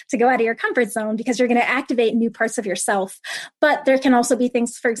you to go out of your comfort zone, because you're going to activate new parts of yourself. But there can also be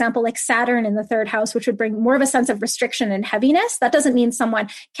things, for example, like Saturn in the third house, which would bring more of a sense of restriction and heaviness. That doesn't mean someone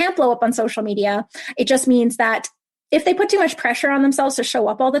can't blow up on social media. It just means that if they put too much pressure on themselves to show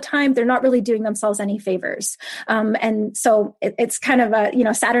up all the time, they're not really doing themselves any favors. And so it's kind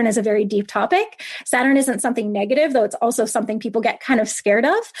of Saturn is a very deep topic. Saturn isn't something negative, though it's also something people get kind of scared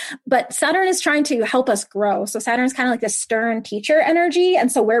of. But Saturn is trying to help us grow. So Saturn is kind of like this stern teacher energy.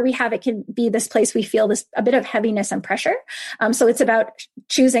 And so where we have it can be this place we feel this a bit of heaviness and pressure. So it's about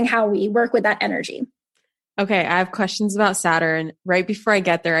choosing how we work with that energy. Okay, I have questions about Saturn. Right before I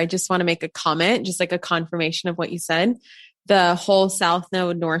get there, I just want to make a comment, just like a confirmation of what you said. The whole South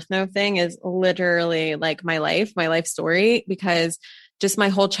Node, North Node thing is literally like my life story, because just my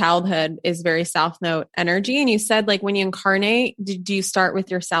whole childhood is very South Node energy. And you said like when you incarnate, do you start with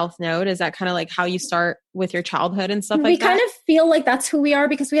your South Node? Is that kind of like how you start with your childhood and stuff like that? We kind of feel like that's who we are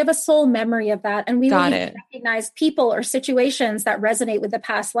because we have a soul memory of that. And we will recognize people or situations that resonate with the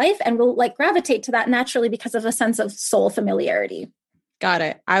past life, and we'll like gravitate to that naturally because of a sense of soul familiarity. Got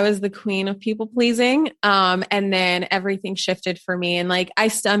it. I was the queen of people pleasing. And then everything shifted for me. And like,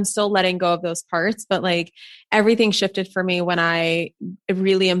 I'm still letting go of those parts, but like everything shifted for me when I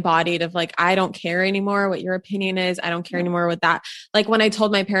really embodied of like, I don't care anymore what your opinion is. I don't care anymore with that. Like when I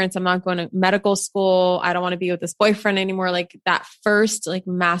told my parents, I'm not going to medical school. I don't want to be with this boyfriend anymore. Like that first like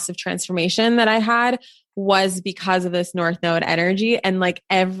massive transformation that I had was because of this North Node energy. And like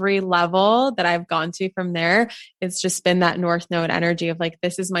every level that I've gone to from there, it's just been that North Node energy of like,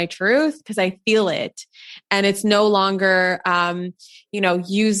 this is my truth because I feel it. And it's no longer,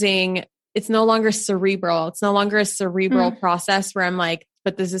 it's no longer cerebral. It's no longer a cerebral process where I'm like,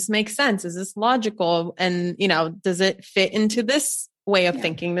 but does this make sense? Is this logical? And, does it fit into this way of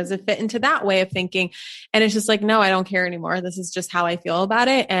thinking? Does it fit into that way of thinking? And it's just like, no, I don't care anymore. This is just how I feel about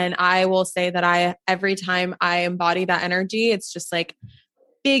it. And I will say that every time I embody that energy, it's just like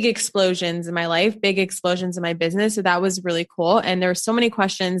big explosions in my life, big explosions in my business. So that was really cool. And there were so many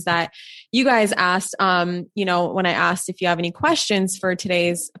questions that you guys asked, when I asked if you have any questions for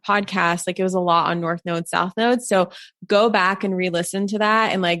today's podcast, like it was a lot on North Node, South Node. So go back and re-listen to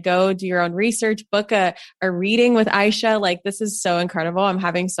that and like go do your own research, book a reading with Aisha. Like this is so incredible. I'm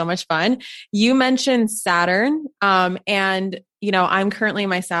having so much fun. You mentioned Saturn, and I'm currently in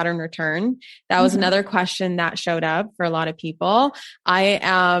my Saturn return. That was another question that showed up for a lot of people.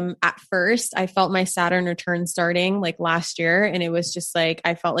 At first I felt my Saturn return starting like last year. And it was just like,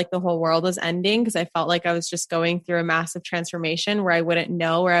 I felt like the whole world was ending because I felt like I was just going through a massive transformation where I wouldn't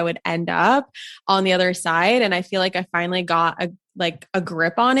know where I would end up on the other side. And I feel like I finally got a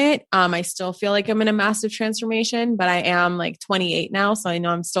grip on it. I still feel like I'm in a massive transformation, but I am like 28 now. So I know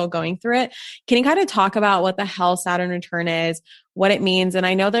I'm still going through it. Can you kind of talk about what the hell Saturn return is, what it means? And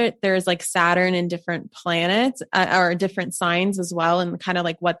I know that there's like Saturn in different planets or different signs as well, and kind of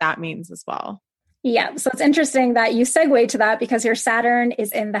like what that means as well. Yeah. So it's interesting that you segue to that because your Saturn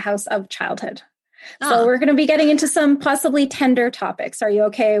is in the house of childhood. So we're going to be getting into some possibly tender topics. Are you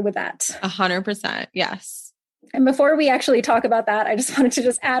okay with that? 100%. Yes. And before we actually talk about that, I just wanted to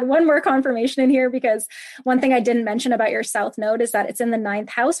just add one more confirmation in here, because one thing I didn't mention about your South Node is that it's in the 9th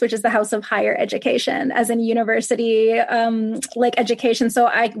house, which is the house of higher education, as in university, like education. So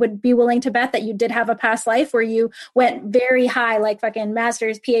I would be willing to bet that you did have a past life where you went very high, like fucking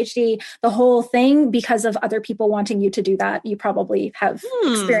master's, PhD, the whole thing, because of other people wanting you to do that. You probably have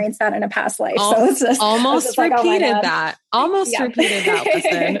experienced that in a past life. So it's just, almost repeated that. Almost repeated that,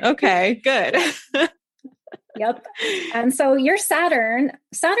 listen. Okay, good. Yep. And so your Saturn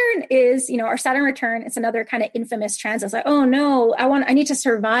is, our Saturn return. It's another kind of infamous transit. It's like, oh no, I need to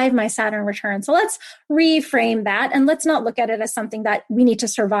survive my Saturn return. So let's reframe that. And let's not look at it as something that we need to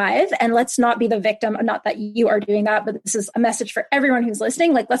survive. And let's not be the victim. Not that you are doing that, but this is a message for everyone who's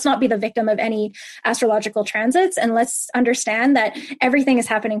listening. Like, let's not be the victim of any astrological transits. And let's understand that everything is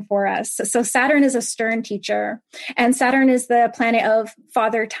happening for us. So Saturn is a stern teacher, and Saturn is the planet of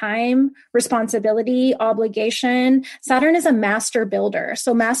father time, responsibility, obligation. Saturn is a master builder.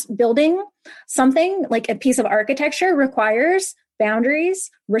 So building something like a piece of architecture requires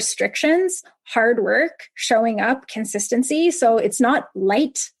boundaries, restrictions, hard work, showing up, consistency. So it's not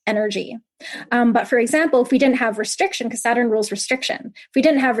light energy. But for example, if we didn't have restriction, because Saturn rules restriction, if we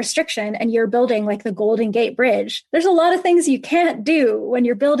didn't have restriction and you're building like the Golden Gate Bridge, there's a lot of things you can't do when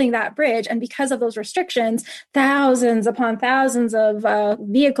you're building that bridge. And because of those restrictions, thousands upon thousands of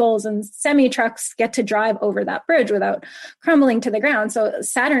vehicles and semi-trucks get to drive over that bridge without crumbling to the ground. So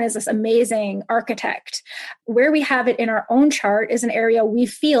Saturn is this amazing architect. Where we have it in our own chart is an area we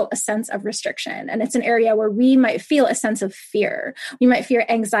feel a sense of restriction. And it's an area where we might feel a sense of fear. We might fear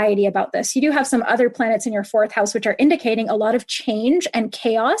anxiety about this. You do have some other planets in your 4th house, which are indicating a lot of change and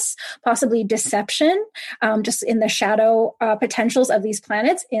chaos, possibly deception, just in the shadow potentials of these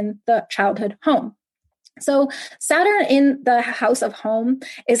planets in the childhood home. So Saturn in the house of home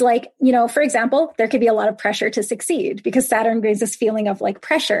is like, for example, there could be a lot of pressure to succeed because Saturn brings this feeling of like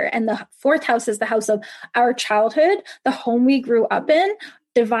pressure. And the fourth house is the house of our childhood, the home we grew up in,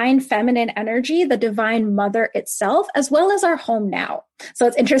 divine feminine energy, the divine mother itself, as well as our home now. So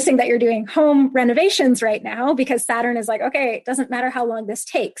it's interesting that you're doing home renovations right now because Saturn is like, okay, it doesn't matter how long this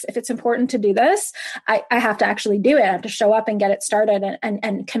takes. If it's important to do this, I have to actually do it. I have to show up and get it started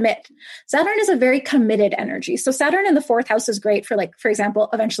and commit. Saturn is a very committed energy. So Saturn in the fourth house is great for like, for example,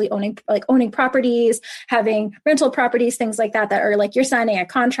 eventually owning properties, having rental properties, things like that are like, you're signing a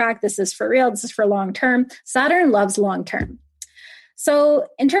contract. This is for real. This is for long term. Saturn loves long term. So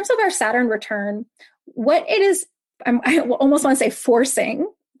in terms of our Saturn return, what it is, I almost want to say forcing,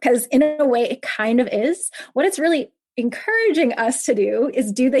 because in a way it kind of is, what it's really encouraging us to do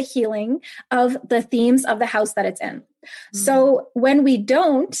is do the healing of the themes of the house that it's in. Mm-hmm. So when we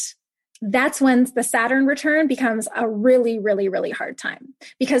don't, that's when the Saturn return becomes a really, really, really hard time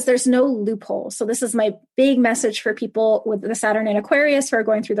because there's no loophole. So this is my big message for people with the Saturn in Aquarius who are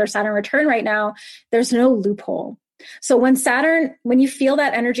going through their Saturn return right now. There's no loophole. So when you feel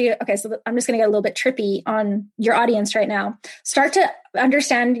that energy, okay, so I'm just going to get a little bit trippy on your audience right now. Start to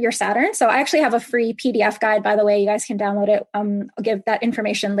understand your Saturn. So I actually have a free PDF guide, by the way, you guys can download it. I'll give that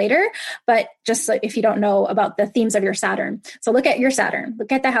information later, but just so if you don't know about the themes of your Saturn. So look at your Saturn,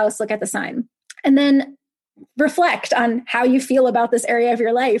 look at the house, look at the sign, and then reflect on how you feel about this area of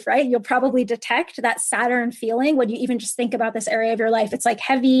your life, right? You'll probably detect that Saturn feeling when you even just think about this area of your life. It's like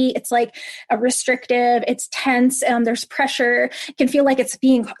heavy, it's like a restrictive, it's tense, there's pressure. It can feel like it's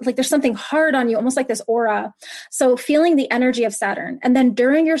being like there's something hard on you, almost like this aura. So feeling the energy of Saturn. And then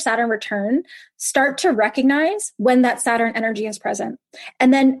during your Saturn return, start to recognize when that Saturn energy is present.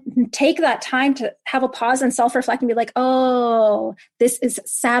 And then take that time to have a pause and self-reflect and be like, oh, this is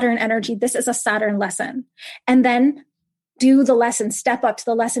Saturn energy. This is a Saturn lesson. And then do the lesson, step up to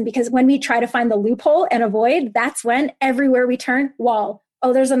the lesson, because when we try to find the loophole and avoid, that's when everywhere we turn, wall.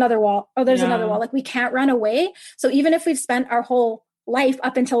 Oh, there's another wall. Oh, there's another wall. Like we can't run away. So even if we've spent our whole life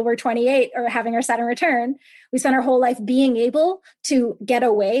up until we're 28 or having our Saturn return, we spend our whole life being able to get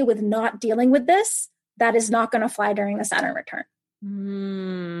away with not dealing with this. That is not going to fly during the Saturn return.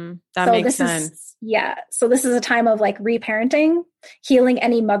 That makes sense. So this is a time of like reparenting, healing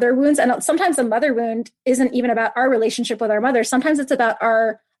any mother wounds. And sometimes the mother wound isn't even about our relationship with our mother. Sometimes it's about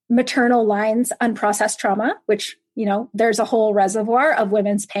our maternal line's unprocessed trauma, which, there's a whole reservoir of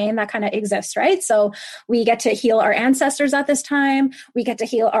women's pain that kind of exists, right? So we get to heal our ancestors at this time. We get to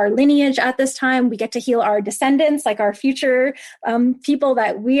heal our lineage at this time. We get to heal our descendants, like our future people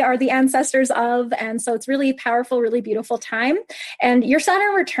that we are the ancestors of. And so it's really powerful, really beautiful time. And your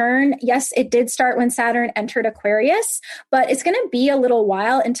Saturn return, yes, it did start when Saturn entered Aquarius, but it's going to be a little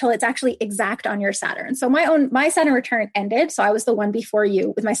while until it's actually exact on your Saturn. So my Saturn return ended. So I was the one before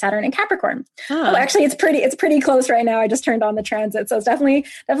you with my Saturn in Capricorn. Oh, actually, it's pretty close right now. I just turned on the transit. So it's definitely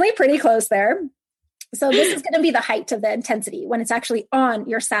pretty close there. So this is going to be the height of the intensity when it's actually on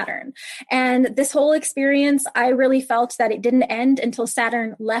your Saturn. And this whole experience, I really felt that it didn't end until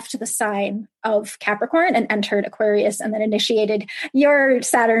Saturn left the sign of Capricorn and entered Aquarius and then initiated your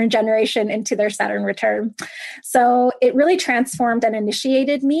Saturn generation into their Saturn return. So it really transformed and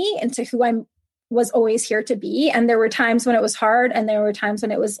initiated me into who I was always here to be. And there were times when it was hard. And there were times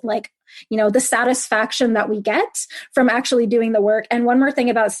when it was like, the satisfaction that we get from actually doing the work. And one more thing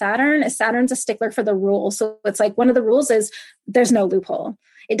about Saturn is Saturn's a stickler for the rules. So it's like one of the rules is there's no loophole.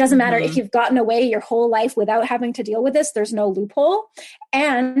 It doesn't matter if you've gotten away your whole life without having to deal with this, there's no loophole.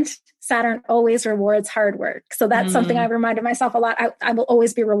 And Saturn always rewards hard work. So that's something I reminded myself a lot. I will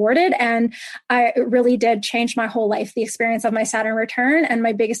always be rewarded. And I really did change my whole life, the experience of my Saturn return. And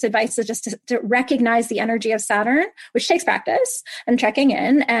my biggest advice is just to recognize the energy of Saturn, which takes practice and checking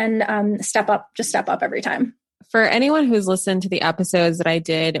in and step up every time. For anyone who's listened to the episodes that I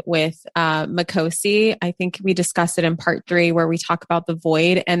did with Makosi, I think we discussed it in part 3 where we talk about the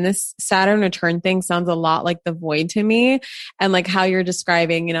void, and this Saturn return thing sounds a lot like the void to me, and like how you're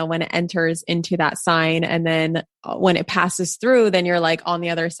describing, when it enters into that sign and then when it passes through, then you're like on the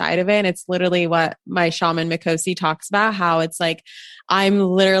other side of it. And it's literally what my shaman Makosi talks about, how it's like, I'm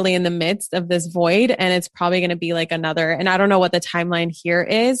literally in the midst of this void and it's probably going to be like another, and I don't know what the timeline here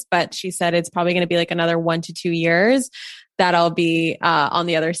is, but she said it's probably going to be like another 1 to 2 years that I'll be on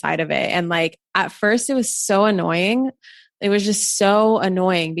the other side of it. And like, at first it was so annoying. It was just so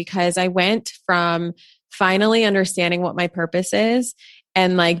annoying because I went from finally understanding what my purpose is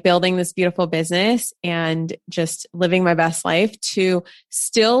and like building this beautiful business and just living my best life to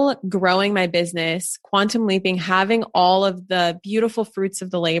still growing my business, quantum leaping, having all of the beautiful fruits of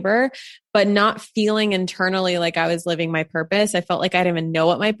the labor, but not feeling internally like I was living my purpose. I felt like I didn't even know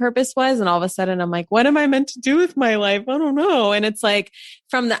what my purpose was. And all of a sudden I'm like, what am I meant to do with my life? I don't know. And it's like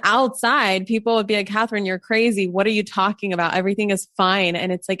from the outside, people would be like, Catherine, you're crazy. What are you talking about? Everything is fine.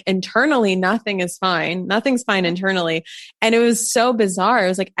 And it's like internally, nothing is fine. Nothing's fine internally. And it was so bizarre. It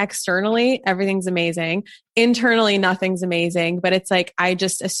was like externally, everything's amazing. Internally, nothing's amazing. But it's like, I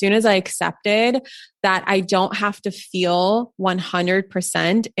just, as soon as I accepted that I don't have to feel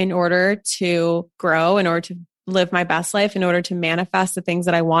 100% in order to grow, in order to live my best life, in order to manifest the things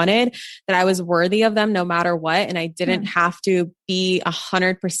that I wanted, that I was worthy of them no matter what. And I didn't have to be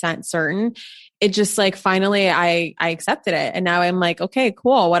 100% certain. It just like, finally I accepted it. And now I'm like, okay,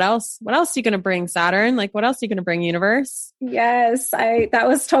 cool. What else are you going to bring, Saturn? Like, what else are you going to bring, universe? Yes. That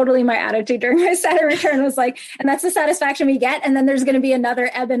was totally my attitude during my Saturn return, was like, and that's the satisfaction we get. And then there's going to be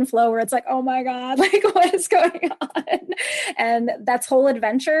another ebb and flow where it's like, oh my God, like what is going on? And that's whole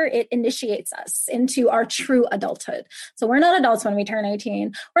adventure. It initiates us into our true adulthood. So we're not adults when we turn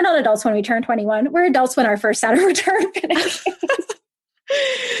 18. We're not adults when we turn 21. We're adults when our first Saturn return finishes.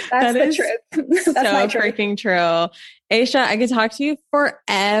 That's the truth. That's so my truth. Freaking true. Aisha, I could talk to you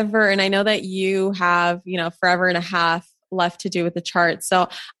forever. And I know that you have, forever and a half left to do with the chart. So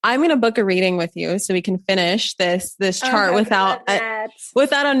I'm going to book a reading with you so we can finish this chart without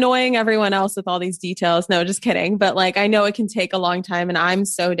annoying everyone else with all these details. No, just kidding. But like, I know it can take a long time and I'm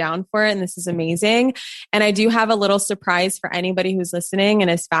so down for it. And this is amazing. And I do have a little surprise for anybody who's listening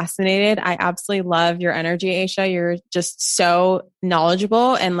and is fascinated. I absolutely love your energy, Aisha. You're just so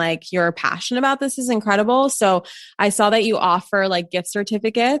knowledgeable and like your passion about this is incredible. So I saw that you offer like gift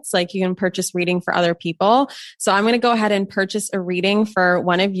certificates, like you can purchase reading for other people. So I'm going to go ahead and purchase a reading for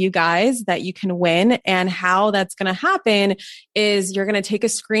one of you guys that you can win. And how that's going to happen is you're going to take a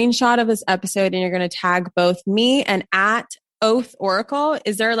screenshot of this episode and you're going to tag both me and at Oath Oracle.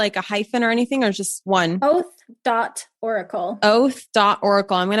 Is there like a hyphen or anything or just one? Oath.oracle.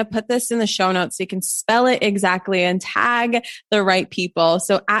 Oath.oracle. I'm going to put this in the show notes so you can spell it exactly and tag the right people.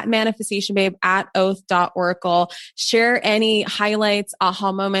 So at Manifestation Babe, at Oath.oracle, share any highlights,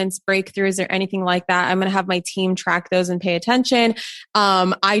 aha moments, breakthroughs, or anything like that. I'm going to have my team track those and pay attention.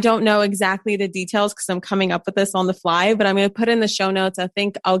 I don't know exactly the details because I'm coming up with this on the fly, but I'm going to put in the show notes. I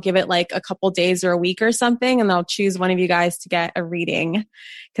think I'll give it like a couple days or a week or something, and I'll choose one of you guys to get a reading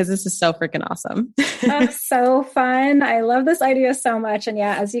because this is so freaking awesome. So fun. I love this idea so much. And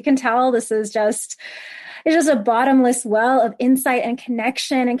yeah, as you can tell, this is it's just a bottomless well of insight and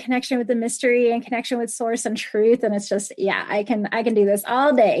connection with the mystery and connection with source and truth. And it's just, yeah, I can do this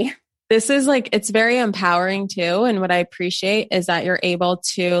all day. This is like, it's very empowering too. And what I appreciate is that you're able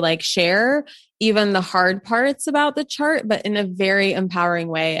to like share even the hard parts about the chart, but in a very empowering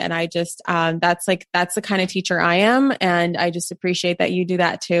way. And I just, that's the kind of teacher I am. And I just appreciate that you do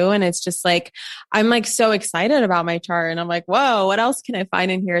that too. And it's just like, I'm like so excited about my chart and I'm like, whoa, what else can I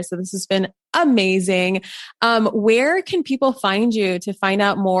find in here? So this has been amazing. Where can people find you to find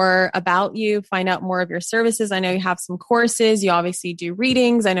out more about you, find out more of your services? I know you have some courses. You obviously do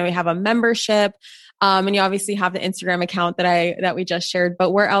readings. I know you have a membership. And you obviously have the Instagram account that we just shared,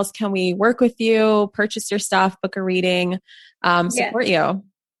 but where else can we work with you, purchase your stuff, book a reading, support you?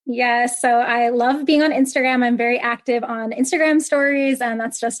 Yeah, so I love being on Instagram. I'm very active on Instagram stories, and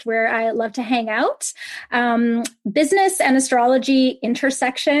that's just where I love to hang out. Business and astrology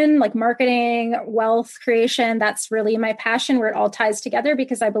intersection, like marketing, wealth creation, that's really my passion, where it all ties together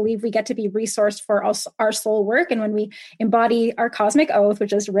because I believe we get to be resourced for our soul work. And when we embody our cosmic oath,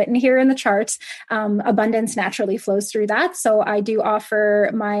 which is written here in the charts, abundance naturally flows through that. So I do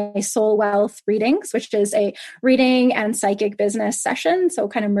offer my soul wealth readings, which is a reading and psychic business session. So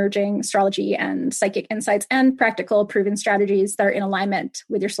kind of merging astrology and psychic insights and practical proven strategies that are in alignment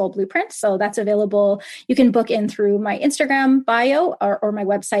with your soul blueprint. So that's available. You can book in through my Instagram bio or my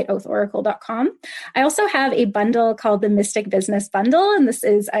website, oathoracle.com. I also have a bundle called the Mystic Business Bundle. And this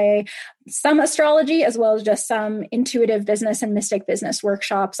is some astrology as well as just some intuitive business and mystic business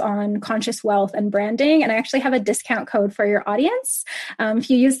workshops on conscious wealth and branding. And I actually have a discount code for your audience. If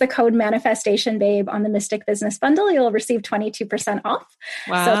you use the code Manifestation Babe on the Mystic Business Bundle, you'll receive 22% off.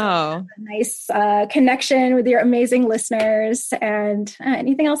 Wow. So a nice connection with your amazing listeners. And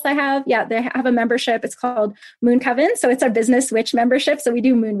anything else I have? Yeah, they have a membership. It's called Moon Coven. So it's a business witch membership. So we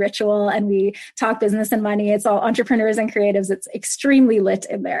do moon ritual and we talk business and money. It's all entrepreneurs and creatives. It's extremely lit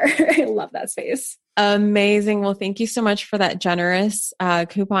in there. I love that space. Amazing. Well, thank you so much for that generous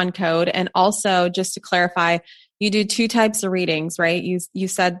coupon code. And also, just to clarify, you do 2 types of readings, right? You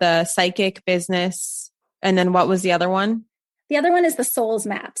said the psychic, business, and then what was the other one? The other one is the Soul's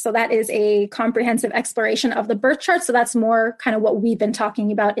Map. So that is a comprehensive exploration of the birth chart. So that's more kind of what we've been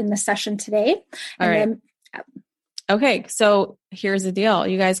talking about in the session today. All right. Okay. So here's the deal.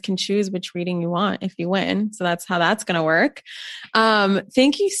 You guys can choose which reading you want if you win. So that's how that's going to work.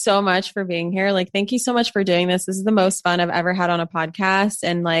 Thank you so much for being here. Like, thank you so much for doing this. This is the most fun I've ever had on a podcast.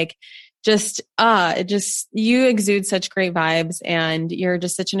 And like, you exude such great vibes, and you're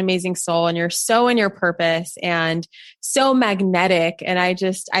just such an amazing soul, and you're so in your purpose and so magnetic. And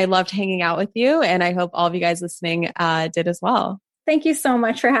I loved hanging out with you, and I hope all of you guys listening, did as well. Thank you so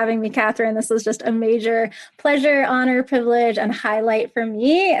much for having me, Catherine. This was just a major pleasure, honor, privilege, and highlight for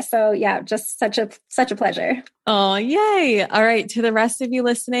me. So yeah, just such a pleasure. Oh, yay. All right. To the rest of you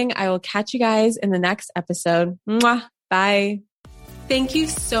listening, I will catch you guys in the next episode. Mwah. Bye. Thank you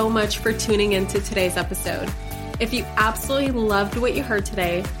so much for tuning into today's episode. If you absolutely loved what you heard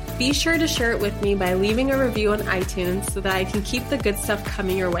today, be sure to share it with me by leaving a review on iTunes so that I can keep the good stuff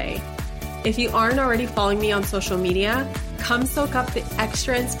coming your way. If you aren't already following me on social media, come soak up the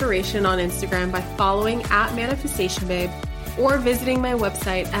extra inspiration on Instagram by following @ManifestationBabe or visiting my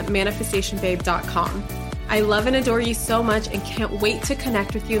website at manifestationbabe.com. I love and adore you so much and can't wait to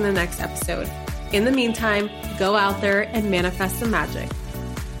connect with you in the next episode. In the meantime, go out there and manifest some magic.